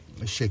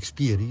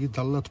الشكسبيري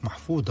ظلت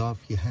محفوظة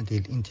في هذه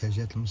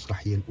الإنتاجات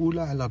المسرحية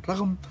الأولى، على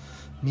الرغم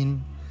من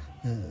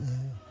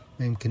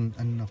ما يمكن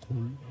أن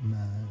نقول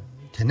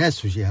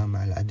تناسجها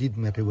مع العديد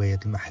من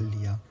الروايات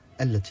المحلية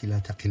التي لا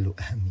تقل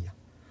أهمية.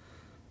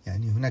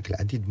 يعني هناك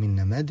العديد من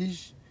النماذج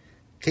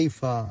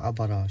كيف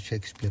عبر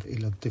شكسبير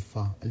إلى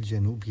الضفة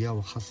الجنوبية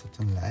وخاصة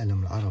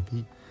العالم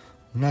العربي.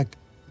 هناك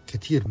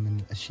كثير من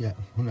الأشياء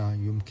هنا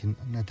يمكن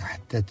أن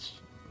نتحدث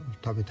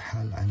بطبيعة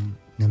الحال عن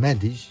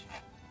نماذج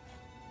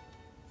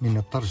من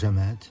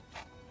الترجمات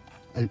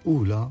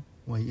الأولى،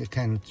 وهي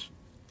كانت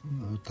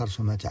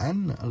ترجمات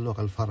عن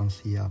اللغة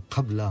الفرنسية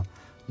قبل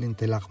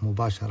الانطلاق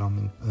مباشرة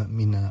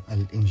من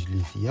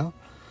الإنجليزية.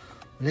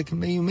 ولكن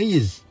ما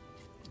يميز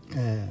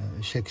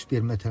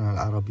شكسبير مثلا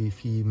العربي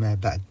فيما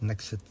بعد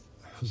نكسة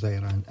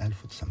حزيران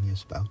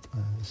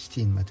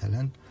 1967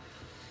 مثلا،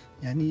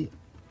 يعني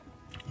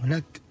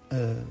هناك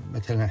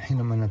مثلا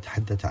حينما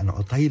نتحدث عن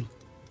عطيل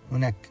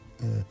هناك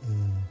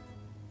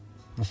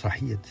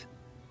مسرحية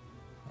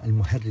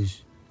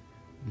المهرج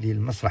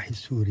للمسرح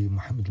السوري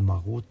محمد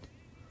الماغوط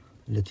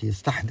التي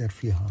يستحضر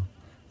فيها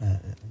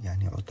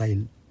يعني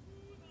عطيل.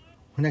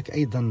 هناك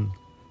أيضا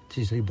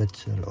تجربة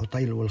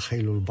العطيل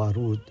والخيل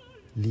والبارود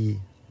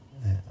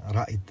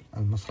لرائد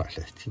المسرح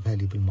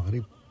الاحتفالي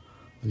بالمغرب،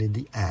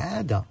 والذي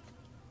أعاد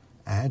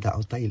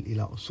عطيل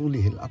إلى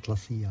أصوله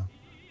الأطلسية،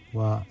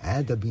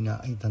 وعاد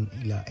بنا أيضا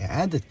إلى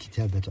إعادة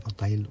كتابة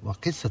عطيل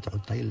وقصة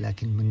عطيل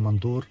لكن من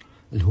منظور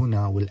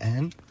الهنا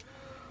والآن.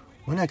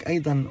 هناك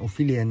أيضا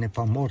أوفيليا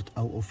نيبا مورت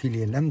أو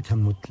أوفيليا لم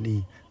تمت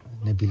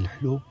لنبيل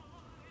الحلو،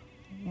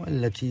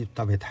 والتي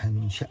بطبيعة الحال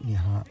من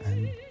شأنها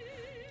أن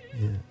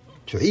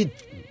تعيد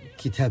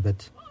كتابة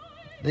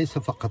ليس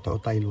فقط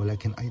عطيل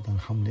ولكن أيضا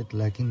حملت،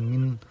 لكن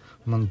من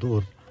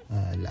منظور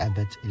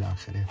العبد إلى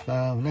آخره.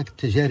 فهناك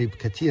تجارب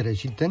كثيرة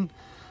جدا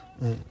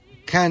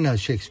كان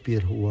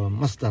شكسبير هو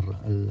مصدر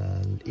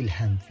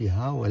الإلهام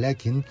فيها،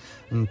 ولكن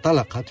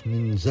انطلقت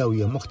من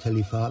زاوية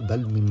مختلفة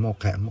بل من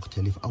موقع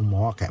مختلف أو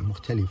مواقع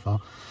مختلفة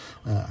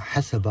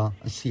حسب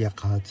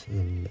السياقات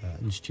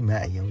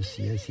الاجتماعية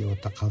والسياسية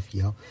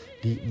والثقافية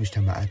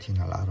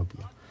لمجتمعاتنا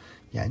العربية.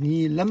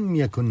 يعني لم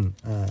يكن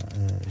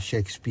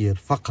شكسبير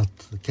فقط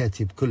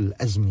كاتب كل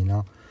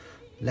الأزمنة،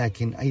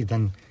 لكن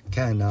أيضا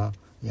كان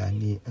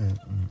يعني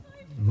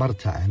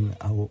مرتعا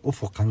أو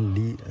أفقا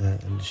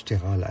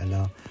للاشتغال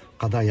على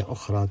قضايا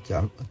أخرى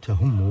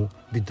تهم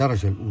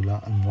بالدرجة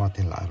الأولى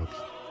المواطن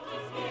العربي.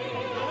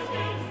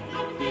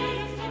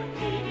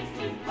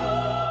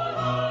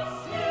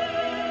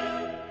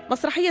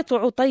 مسرحية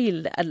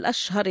عطيل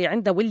الأشهر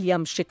عند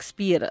وليام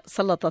شكسبير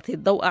سلطت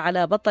الضوء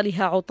على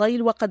بطلها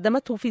عطيل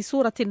وقدمته في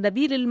صورة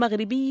النبيل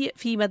المغربي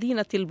في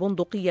مدينة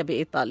البندقية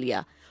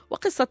بإيطاليا،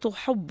 وقصة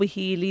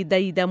حبه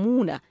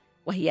لديدمونة،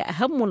 وهي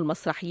أهم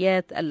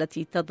المسرحيات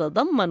التي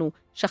تتضمن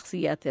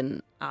شخصيات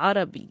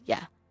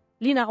عربية.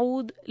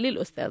 لنعود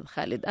للأستاذ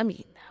خالد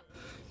أمين.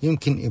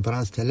 يمكن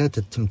إبراز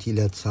 3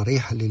 تمثيلات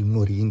صريحة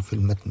للموريين في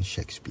المتن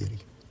الشكسبيري،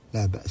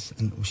 لا بأس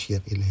أن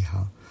أشير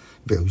إليها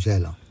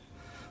بعجالة.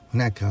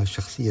 هناك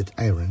شخصية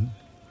آيرون،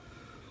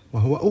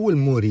 وهو أول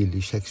موري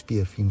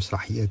لشكسبير في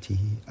مسرحياته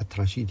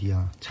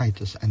التراجيديا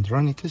تايتوس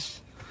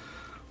أندرونيكوس،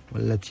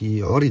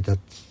 والتي عرضت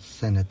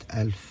سنة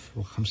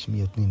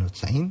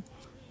 1592،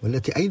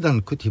 والتي أيضا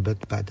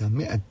كتبت بعد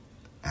 100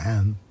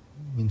 عام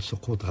من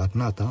سقوط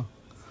غرناطة،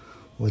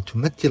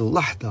 وتمثل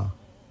لحظة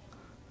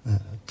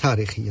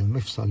تاريخية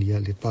مفصلية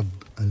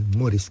لطرد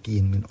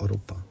الموريسكيين من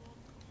أوروبا،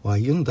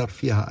 وينظر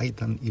فيها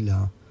أيضا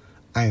إلى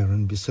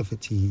آيرون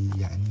بصفته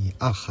يعني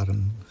آخر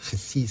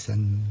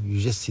خسيسا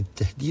يجسد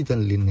تهديدا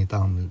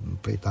للنظام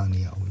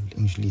البريطاني أو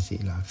الإنجليزي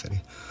إلى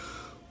آخره،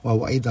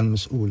 وهو أيضا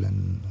مسؤولا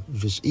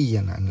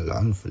جزئيا عن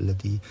العنف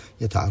الذي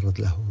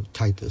يتعرض له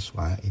تايتوس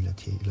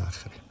وعائلته إلى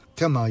آخره.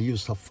 كما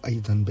يوصف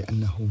أيضا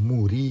بأنه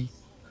موري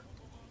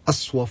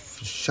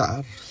أصوف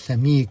الشعر،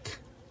 سميك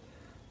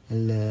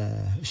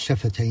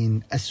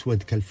الشفتين،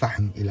 أسود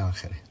كالفحم إلى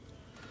آخره،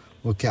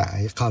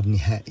 وكعقاب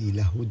نهائي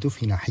له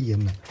دفن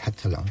حيا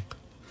حتى العنق.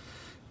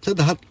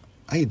 تظهر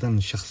أيضا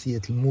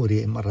شخصية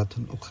الموري مرة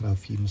أخرى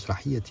في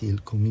مسرحيته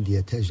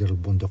الكوميديا تاجر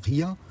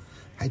البندقية،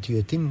 حيث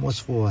يتم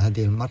وصفه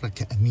هذه المرة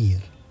كأمير،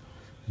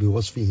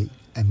 بوصفه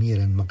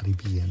أميرا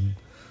مغربيا،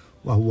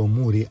 وهو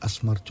موري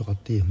أسمر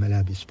تغطيه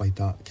ملابس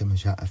بيضاء كما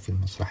جاء في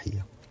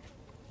المسرحية.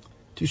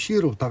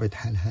 تشير بطبيعة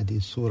الحال هذه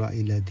الصورة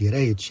إلى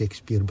دراية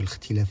شكسبير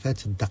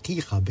بالاختلافات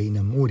الدقيقة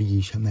بين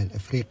موري شمال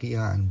أفريقيا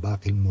عن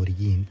باقي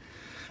الموريين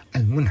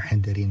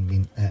المنحدرين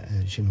من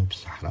جنوب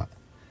الصحراء،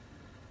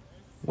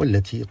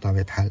 والتي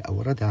طبيعة الحال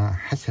أوردها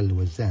حسن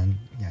الوزان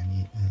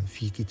يعني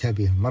في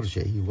كتابه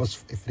المرجعي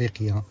وصف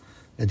إفريقيا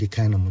الذي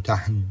كان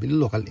متاحا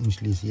باللغة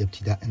الإنجليزية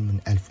ابتداء من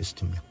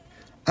 1600.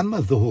 أما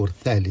الظهور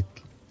الثالث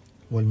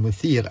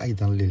والمثير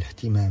أيضا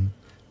للاهتمام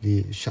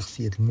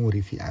لشخصية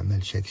الموري في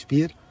أعمال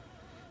شكسبير،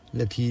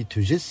 التي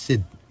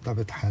تجسد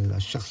طبيعة الحال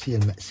الشخصية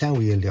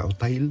المأساوية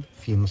لعطيل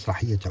في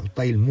مسرحية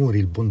عطيل موري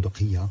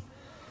البندقية،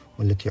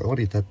 والتي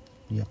عرضت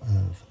في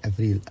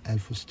أبريل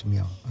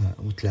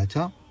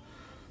 1603.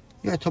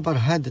 يعتبر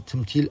هذا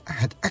التمثيل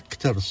أحد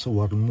أكثر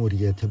الصور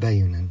المورية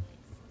تباينا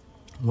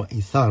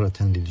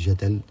وإثارة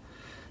للجدل،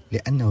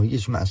 لأنه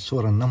يجمع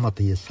الصورة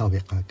النمطية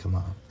السابقة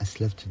كما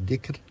أسلفت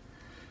الذكر.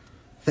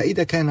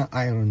 فإذا كان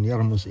آيرون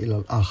يرمز إلى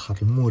الآخر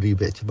الموري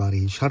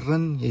باعتباره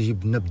شرا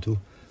يجب نبذه،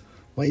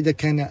 وإذا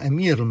كان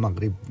أمير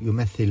المغرب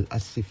يمثل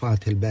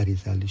الصفات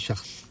البارزة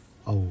لشخص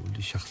أو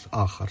لشخص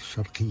آخر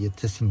شرقي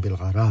يتسم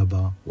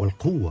بالغرابة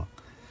والقوة،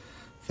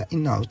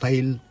 فإن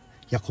عطيل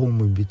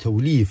يقوم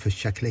بتوليف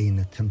الشكلين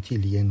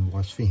التمثيليين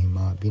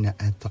ووصفهما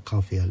بناءات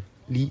ثقافية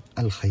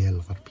للخيال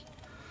الغربي.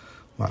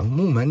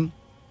 وعموما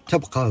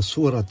تبقى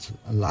صورة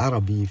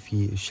العربي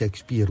في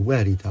شكسبير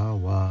واردة،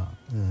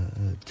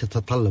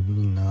 وتتطلب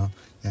منا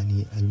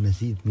يعني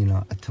المزيد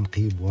من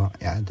التنقيب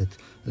وإعادة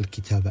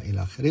الكتابة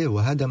إلى آخره،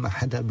 وهذا ما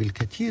حدا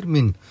بالكثير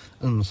من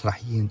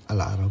المسرحيين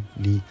العرب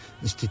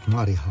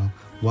لاستثمارها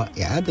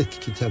وإعادة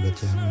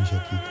كتابتها من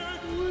جديد.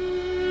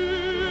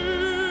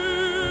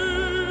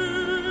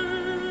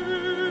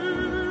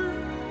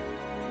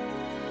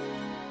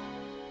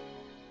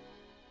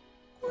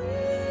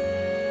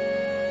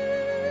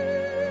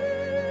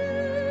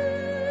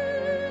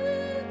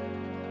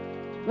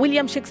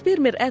 وليام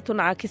شكسبير مرآة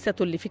عاكسة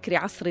لفكر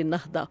عصر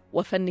النهضة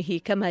وفنه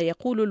كما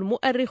يقول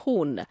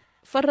المؤرخون،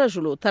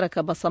 فالرجل ترك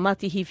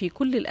بصماته في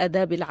كل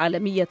الآداب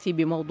العالمية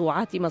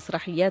بموضوعات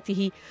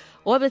مسرحياته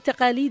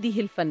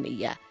وبتقاليده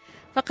الفنية.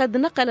 فقد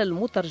نقل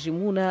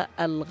المترجمون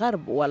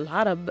الغرب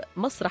والعرب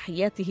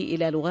مسرحياته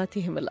إلى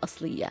لغاتهم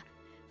الأصلية.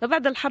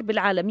 فبعد الحرب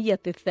العالمية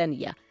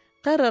الثانية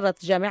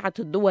قررت جامعة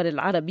الدول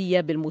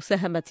العربية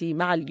بالمساهمة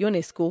مع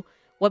اليونسكو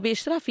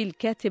وبإشراف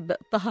الكاتب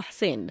طه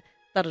حسين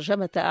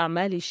ترجمة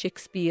أعمال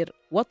شكسبير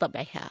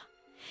وطبعها.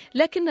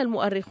 لكن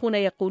المؤرخون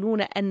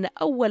يقولون أن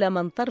أول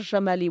من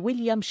ترجم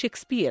لويليام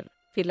شكسبير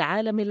في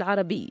العالم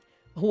العربي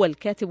هو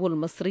الكاتب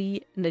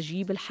المصري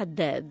نجيب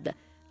الحداد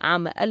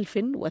عام 1867-1899،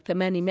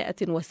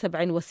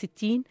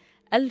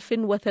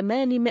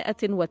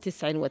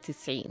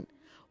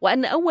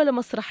 وأن أول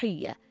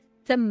مسرحية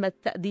تمت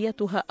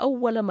تأديتها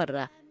أول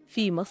مرة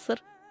في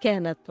مصر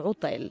كانت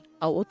عطيل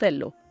أو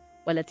أوتيلو،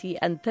 والتي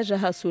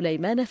أنتجها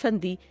سليمان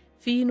فندي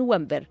في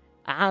نوفمبر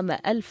عام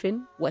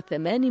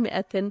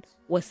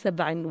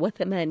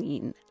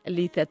 1887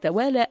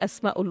 لتتوالى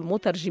أسماء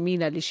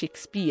المترجمين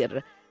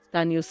لشكسبير: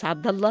 تانيوس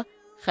عبد الله،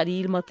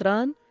 خليل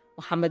مطران،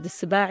 محمد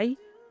السباعي،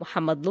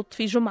 محمد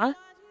لطفي جمعة،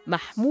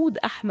 محمود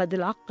أحمد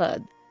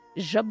العقاد،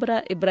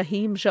 جبرة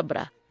إبراهيم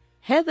جبرة.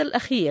 هذا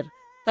الأخير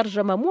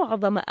ترجم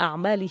معظم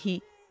أعماله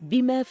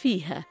بما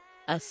فيها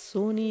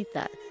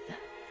السونيتات.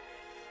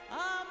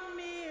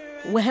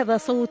 وهذا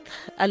صوت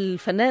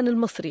الفنان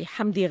المصري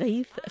حمدي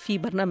غيث في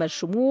برنامج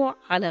شموع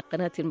على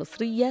قناة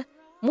المصرية،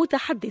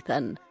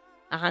 متحدثاً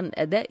عن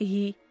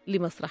أدائه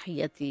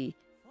لمسرحية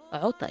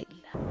عطيل.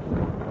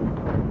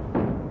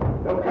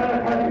 لو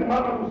كانت هذه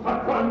المرأة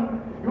صخرا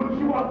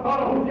ينشئ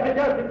أطفاله في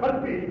أجاز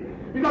قلبي،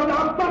 إذا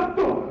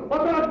عبرته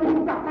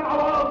وتركته تحت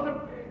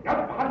العواصف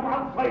يبحث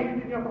عن صيد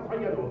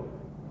يتصيده.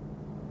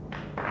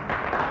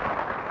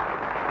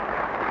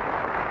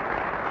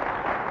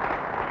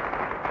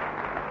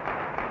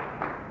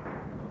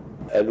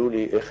 قالوا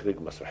لي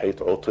اخرج مسرحية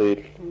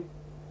عطيل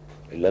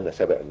اللي أنا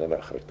سبق أن أنا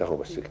أخرجتها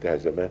ومثلتها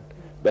زمان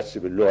بس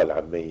باللغة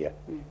العامية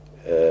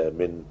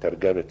من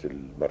ترجمة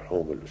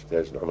المرحوم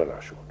الأستاذ نعمان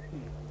عاشور.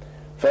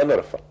 فأنا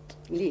رفضت.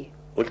 ليه؟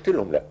 قلت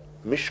لهم لا،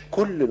 مش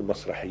كل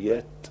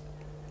المسرحيات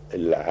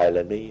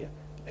العالمية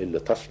اللي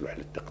تصلح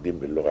للتقديم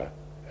باللغة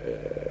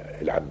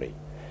العامية.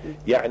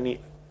 يعني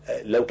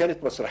لو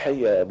كانت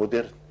مسرحية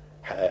مودرن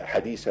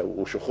حديثة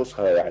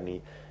وشخوصها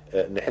يعني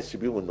نحس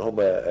بيهم ان هم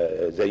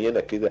زينا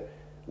كده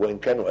وان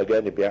كانوا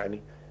اجانب،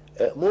 يعني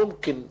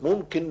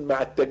ممكن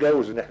مع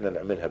التجاوز ان احنا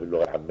نعملها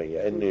باللغة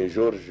العامية، ان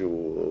جورج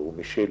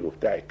وميشيل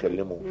وبتاع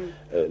يتكلموا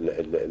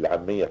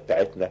العامية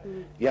بتاعتنا،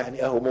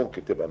 يعني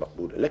ممكن تبقى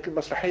مقبولة. لكن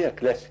مسرحية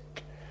كلاسيك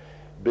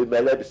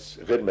بملابس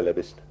غير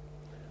ملابسنا،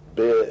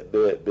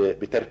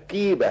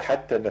 بتركيبة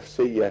حتى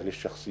نفسية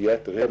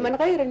للشخصيات غير. طب ما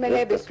نغير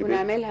الملابس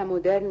ونعملها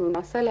مودرن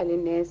ونوصلها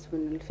للناس،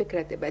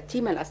 والفكرة تبقى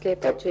التيمة الأصلية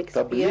بتاعت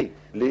شكسبير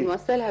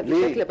ونوصلها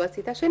بشكل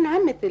بسيط عشان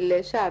عامة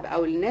الشعب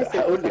أو الناس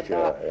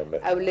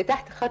أو اللي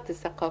تحت خط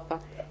الثقافة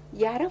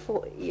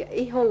يعرفوا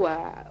ايه هو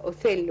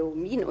اوثيلو،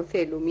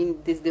 مين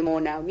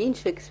ديزديمونا ومين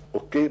شكسبير.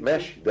 اوكي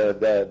ماشي،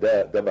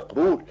 ده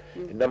مقبول.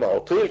 انما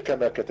عطيل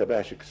كما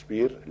كتبها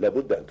شكسبير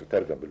لابد ان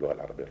تترجم باللغه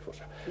العربيه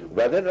الفصحى.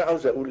 وبعدين انا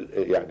عاوز اقول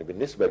يعني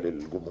بالنسبه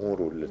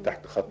للجمهور واللي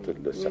تحت خط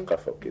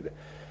الثقافه وكده،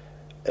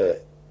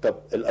 طب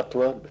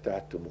الاطوال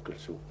بتاعت ام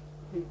كلثوم،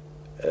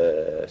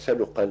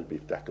 سلوا قلبي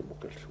بتاعت ام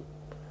كلثوم،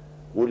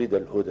 ولد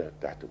الهدى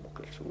بتاعت ام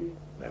كلثوم،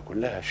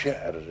 كلها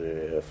شعر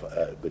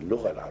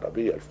باللغه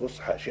العربيه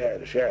الفصحى،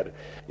 شعر.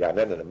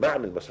 يعني انا لما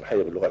اعمل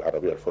مسرحيه باللغه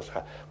العربيه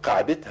الفصحى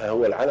قاعدتها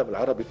هو العالم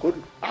العربي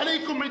كله.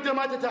 عليكم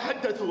عندما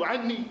تتحدثوا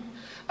عني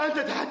ان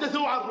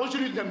تتحدثوا عن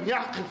رجل لم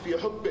يعقل في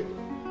حبه.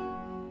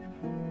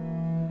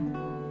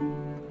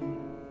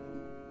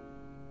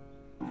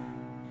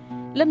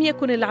 لم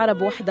يكن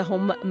العرب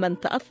وحدهم من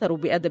تأثروا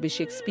بأدب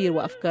شكسبير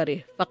وأفكاره،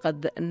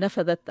 فقد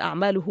نفذت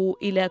أعماله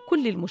إلى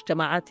كل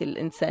المجتمعات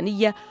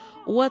الإنسانية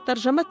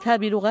وترجمتها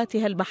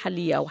بلغاتها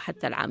المحلية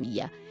وحتى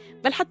العامية،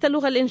 بل حتى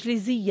اللغة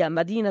الإنجليزية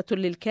مدينة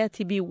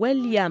للكاتب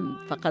وليام،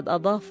 فقد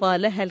أضاف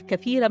لها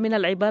الكثير من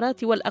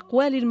العبارات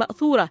والأقوال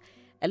المأثورة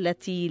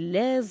التي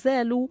لا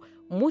زالوا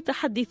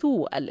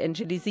متحدثو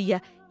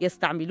الإنجليزية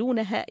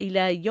يستعملونها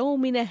إلى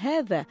يومنا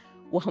هذا،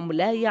 وهم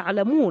لا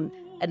يعلمون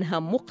أنها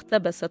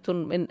مقتبسة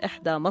من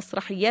إحدى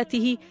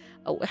مسرحياته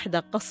أو إحدى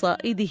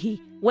قصائده.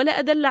 ولا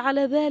أدل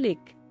على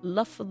ذلك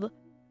لفظ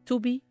to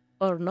be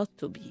or not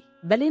to be،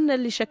 بل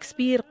إن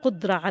لشكسبير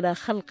قدرة على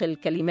خلق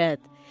الكلمات،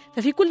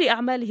 ففي كل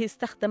أعماله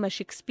استخدم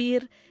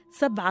شكسبير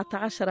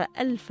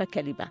 17,000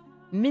 كلمة،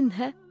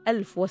 منها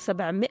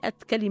 1700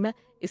 كلمة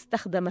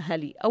استخدمها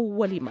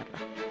لأول مرة.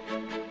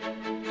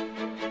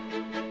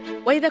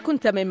 وإذا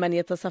كنت ممن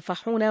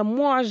يتصفحون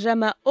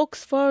معجم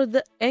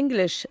أوكسفورد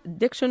إنجليش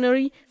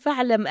ديكشنري،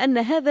 فاعلم أن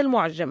هذا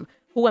المعجم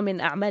هو من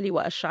أعمال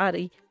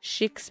وأشعار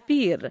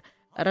شكسبير،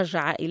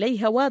 رجع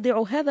إليها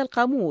واضع هذا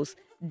القاموس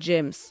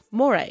جيمس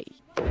موراي.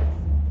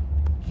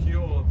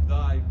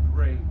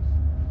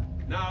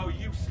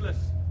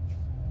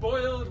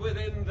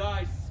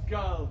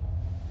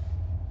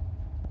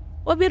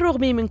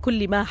 وبالرغم من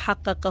كل ما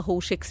حققه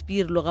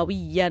شكسبير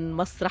لغوياً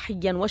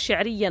مسرحياً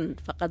وشعرياً،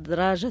 فقد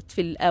راجت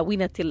في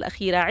الآونة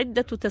الأخيرة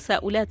عدة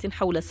تساؤلات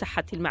حول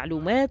صحة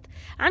المعلومات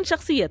عن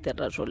شخصية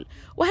الرجل،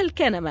 وهل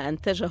كان ما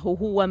أنتجه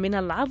هو من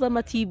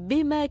العظمة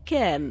بما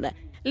كان؟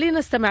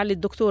 لنستمع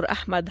للدكتور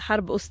أحمد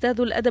حرب،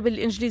 أستاذ الأدب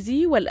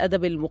الإنجليزي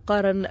والأدب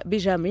المقارن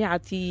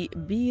بجامعة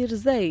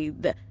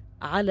بيرزيد،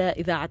 على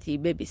إذاعة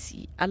BBC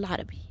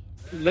العربي.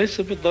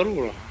 ليس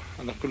بالضرورة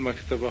أن كل ما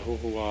كتبه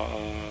هو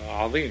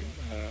عظيم.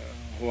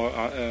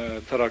 هو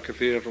ترى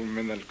كثير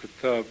من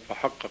الكتاب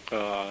حقق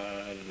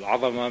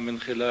العظمة من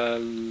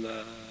خلال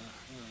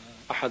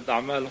أحد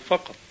أعماله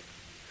فقط،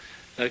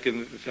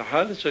 لكن في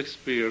حالة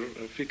شكسبير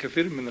في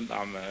كثير من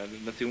الأعمال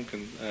التي يمكن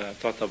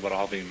تعتبر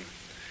عظيمة.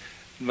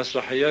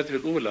 المسرحيات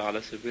الأولى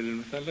على سبيل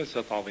المثال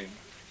ليست عظيمة،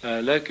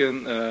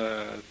 لكن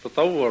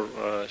تطور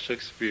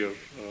شكسبير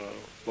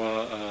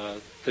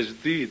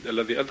والتجديد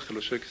الذي أدخله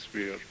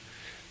شكسبير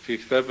في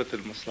كتابة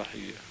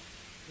المسرحية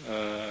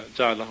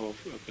جعله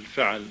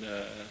بالفعل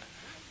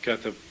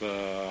كاتب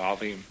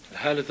عظيم.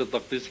 حالة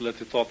التقديس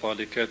التي تعطى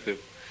لكاتب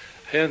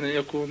أحيانا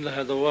يكون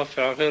لها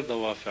دوافع غير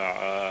دوافع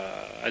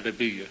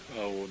أدبية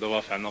أو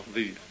دوافع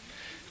نقدية،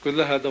 يكون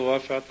لها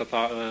دوافع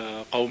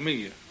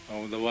قومية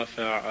أو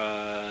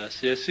دوافع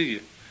سياسية.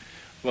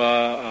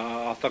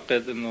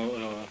 وأعتقد أنه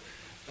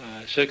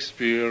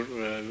شكسبير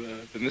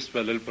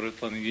بالنسبة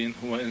للبريطانيين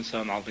هو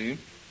إنسان عظيم،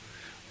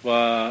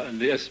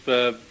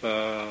 ولأسباب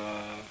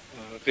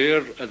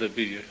غير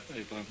أدبية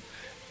أيضا،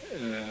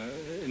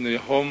 أنه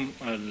يهم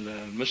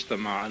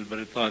المجتمع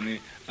البريطاني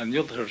أن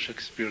يظهر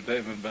شكسبير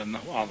دائما بأنه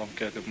أعظم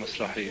كاتب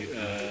مسرحي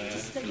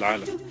في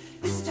العالم.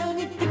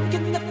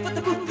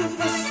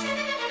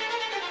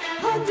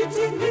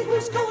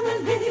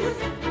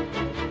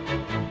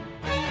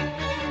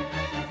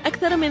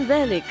 أكثر من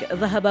ذلك،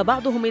 ذهب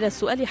بعضهم إلى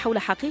السؤال حول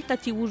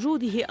حقيقة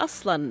وجوده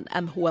أصلاً،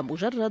 أم هو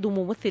مجرد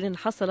ممثل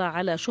حصل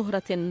على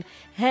شهرة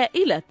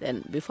هائلة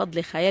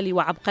بفضل خيال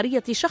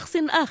وعبقرية شخص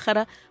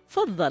آخر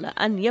فضل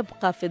أن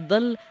يبقى في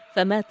الظل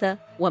فمات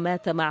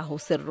ومات معه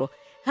سره.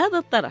 هذا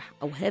الطرح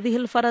أو هذه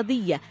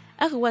الفرضية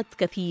أغوت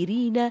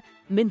كثيرين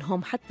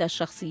منهم حتى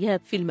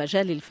الشخصيات في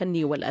المجال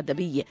الفني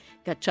والأدبي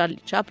كتشارلي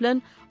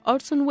تشابلن،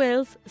 أورسون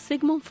ويلز،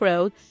 سيغموند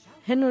فرويد،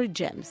 هنري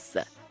جيمس.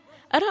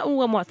 آراء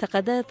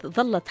ومعتقدات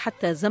ظلت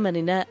حتى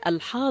زمننا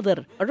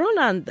الحاضر.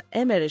 رولاند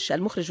إميريش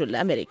المخرج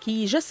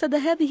الأمريكي جسد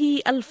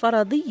هذه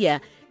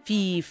الفرضية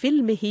في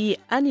فيلمه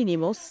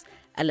أنينيموس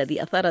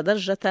الذي أثار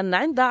ضجة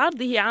عند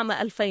عرضه عام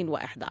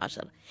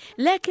 2011.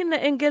 لكن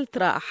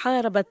إنجلترا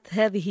حاربت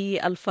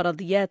هذه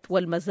الفرضيات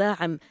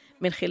والمزاعم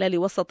من خلال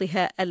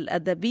وسطها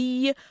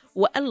الأدبي،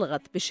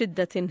 وألغت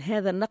بشدة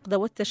هذا النقد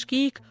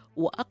والتشكيك،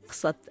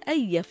 وأقصت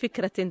أي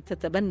فكرة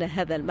تتبنى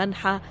هذا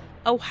المنحى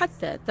أو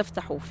حتى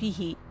تفتح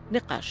فيه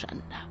نقاشا.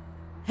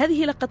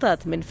 هذه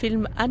لقطات من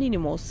فيلم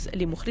أنينيموس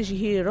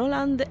لمخرجه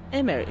رولاند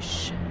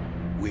إميريش.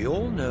 We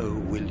all know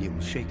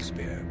William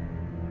Shakespeare,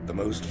 the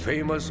most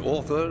famous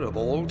author of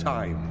all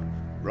time,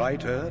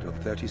 writer of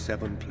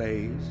 37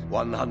 plays,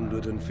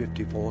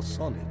 154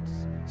 sonnets,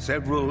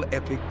 several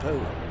epic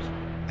poems,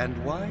 and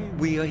why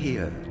we are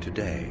here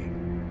today.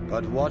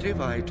 But what if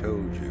I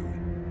told you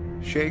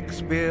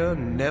Shakespeare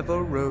never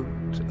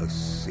wrote a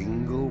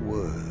single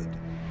word?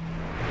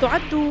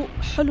 تعد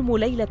حلم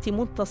ليلة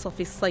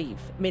منتصف الصيف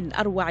من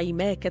أروع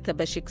ما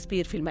كتب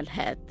شكسبير في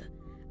الملهات،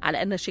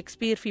 على أن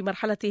شكسبير في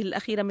مرحلته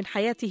الأخيرة من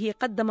حياته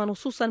قدم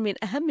نصوصاً من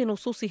أهم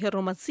نصوصه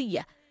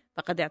الرومانسية،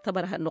 فقد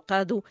اعتبرها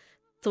النقاد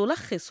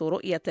تلخص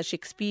رؤية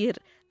شكسبير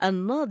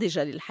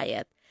الناضجة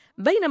للحياة،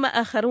 بينما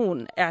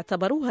آخرون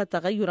اعتبروها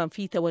تغيراً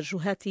في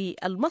توجهات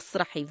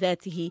المسرح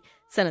ذاته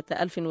سنة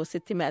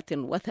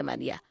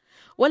 1608.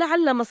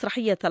 ولعل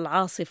مسرحية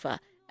العاصفة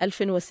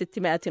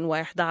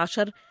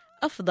 1611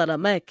 أفضل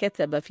ما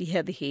كتب في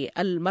هذه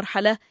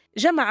المرحلة.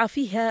 جمع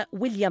فيها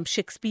ويليام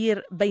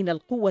شكسبير بين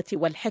القوة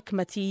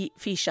والحكمة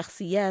في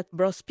شخصيات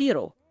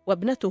بروسبيرو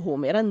وابنته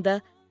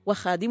ميراندا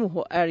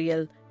وخادمه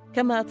أرييل،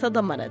 كما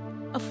تضمنت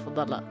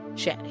أفضل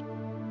شعره.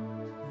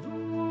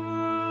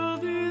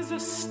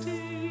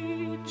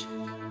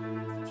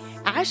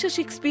 عاش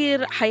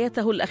شكسبير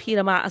حياته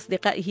الأخيرة مع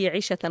أصدقائه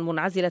عيشة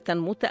منعزلة،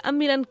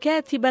 متأملا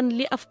كاتبا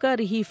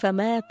لأفكاره،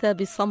 فمات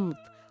بصمت،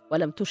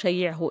 ولم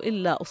تشيعه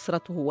إلا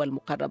أسرته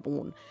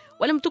والمقربون،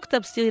 ولم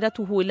تكتب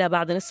سيرته إلا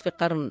بعد نصف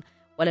قرن،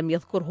 ولم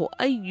يذكره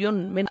أي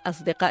من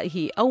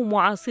أصدقائه أو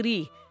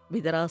معاصريه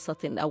بدراسة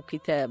أو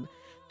كتاب.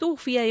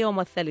 توفي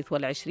يوم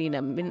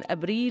 23 من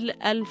أبريل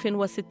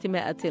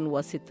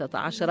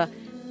 1616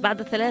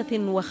 بعد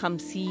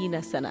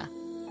 53 سنة.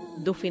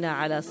 دفن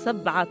على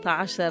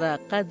 17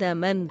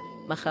 قدما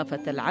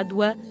مخافة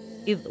العدوى،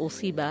 إذ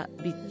أصيب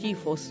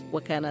بالتيفوس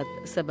وكانت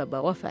سبب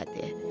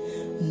وفاته.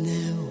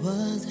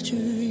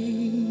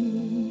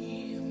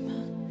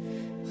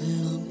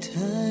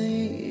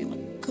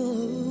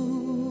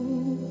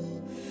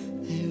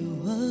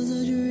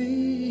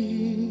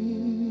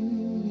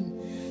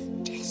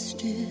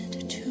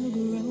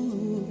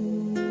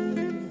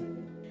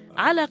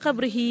 على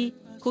قبره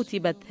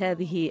كتبت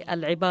هذه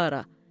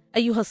العبارة: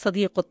 أيها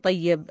الصديق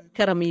الطيب،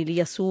 كرمي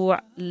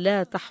ليسوع،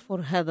 لا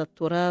تحفر هذا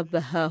التراب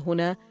ها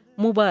هنا،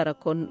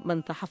 مبارك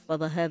من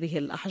تحفظ هذه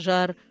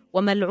الأحجار،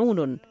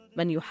 وملعون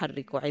من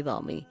يحرك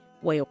عظامي.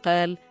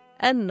 ويقال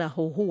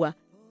أنه هو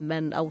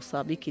من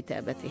أوصى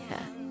بكتابتها.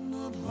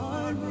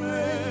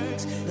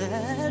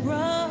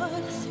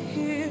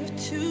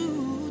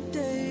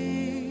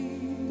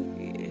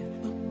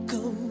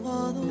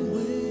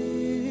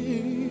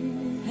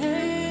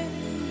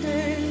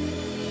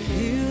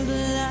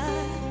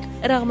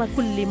 رغم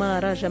كل ما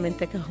راج من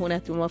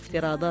تكهنات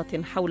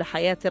وافتراضات حول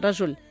حياة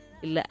الرجل،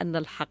 إلا أن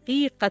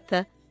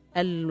الحقيقة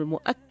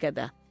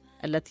المؤكدة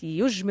التي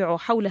يجمع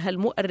حولها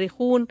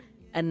المؤرخون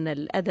أن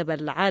الأدب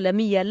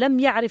العالمي لم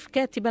يعرف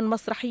كاتبا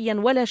مسرحيا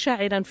ولا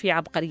شاعرا في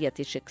عبقرية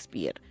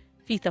شكسبير،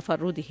 في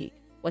تفرده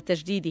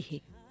وتجديده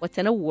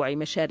وتنوع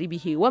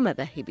مشاربه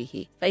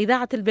ومذاهبه.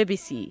 فإذاعة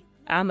الBBC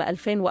عام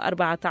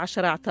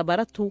 2014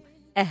 اعتبرته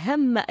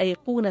أهم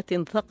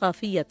أيقونة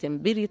ثقافية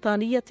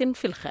بريطانية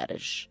في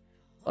الخارج.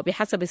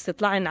 وبحسب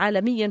استطلاع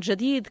عالمي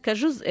جديد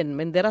كجزء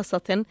من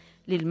دراسة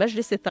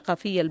للمجلس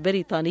الثقافي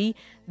البريطاني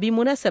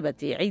بمناسبة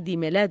عيد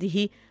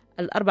ميلاده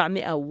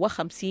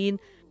 450،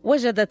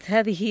 وجدت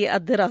هذه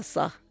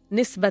الدراسة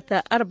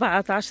نسبة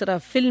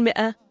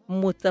 14%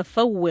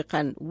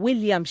 متفوقا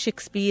ويليام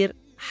شكسبير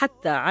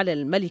حتى على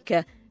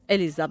الملكة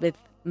إليزابيث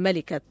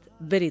ملكة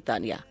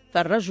بريطانيا،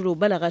 فالرجل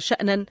بلغ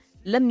شأنا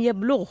لم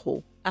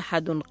يبلغه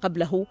أحد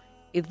قبله،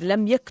 إذ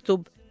لم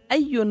يكتب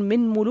أي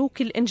من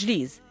ملوك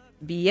الإنجليز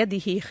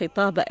بيده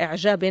خطاب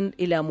إعجاب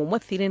إلى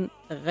ممثل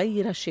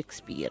غير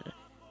شكسبير،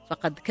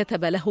 فقد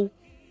كتب له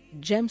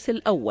جيمس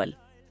الأول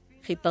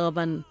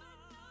خطابا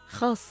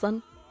خاصا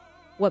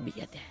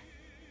وبيده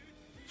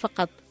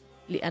فقط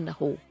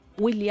لأنه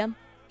ويليام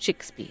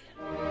شكسبير.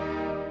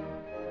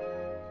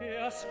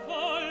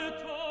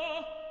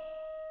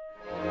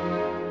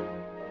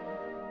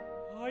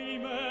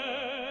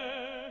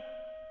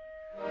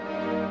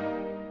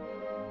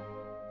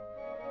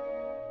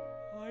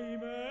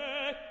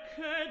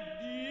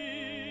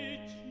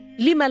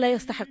 لما لا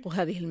يستحق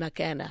هذه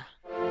المكانة؟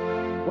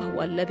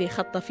 وهو الذي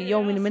خط في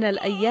يوم من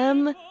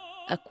الأيام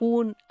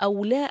أكون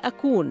أو لا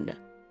أكون،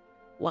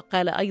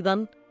 وقال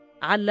أيضا: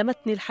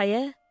 علمتني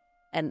الحياة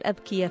أن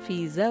أبكي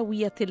في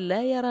زاوية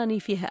لا يراني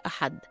فيها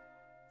أحد،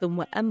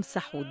 ثم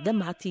أمسح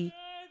دمعتي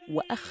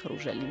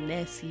وأخرج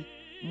للناس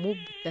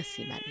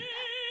مبتسما.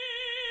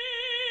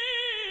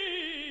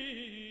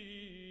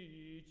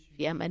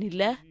 في أمان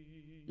الله.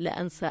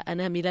 لا أنسى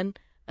أناملا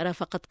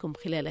رافقتكم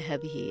خلال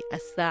هذه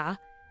الساعة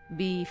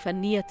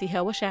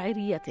بفنيتها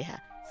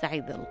وشاعريتها.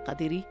 سعيد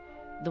القدري.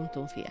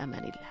 دمتم في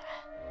أمان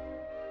الله.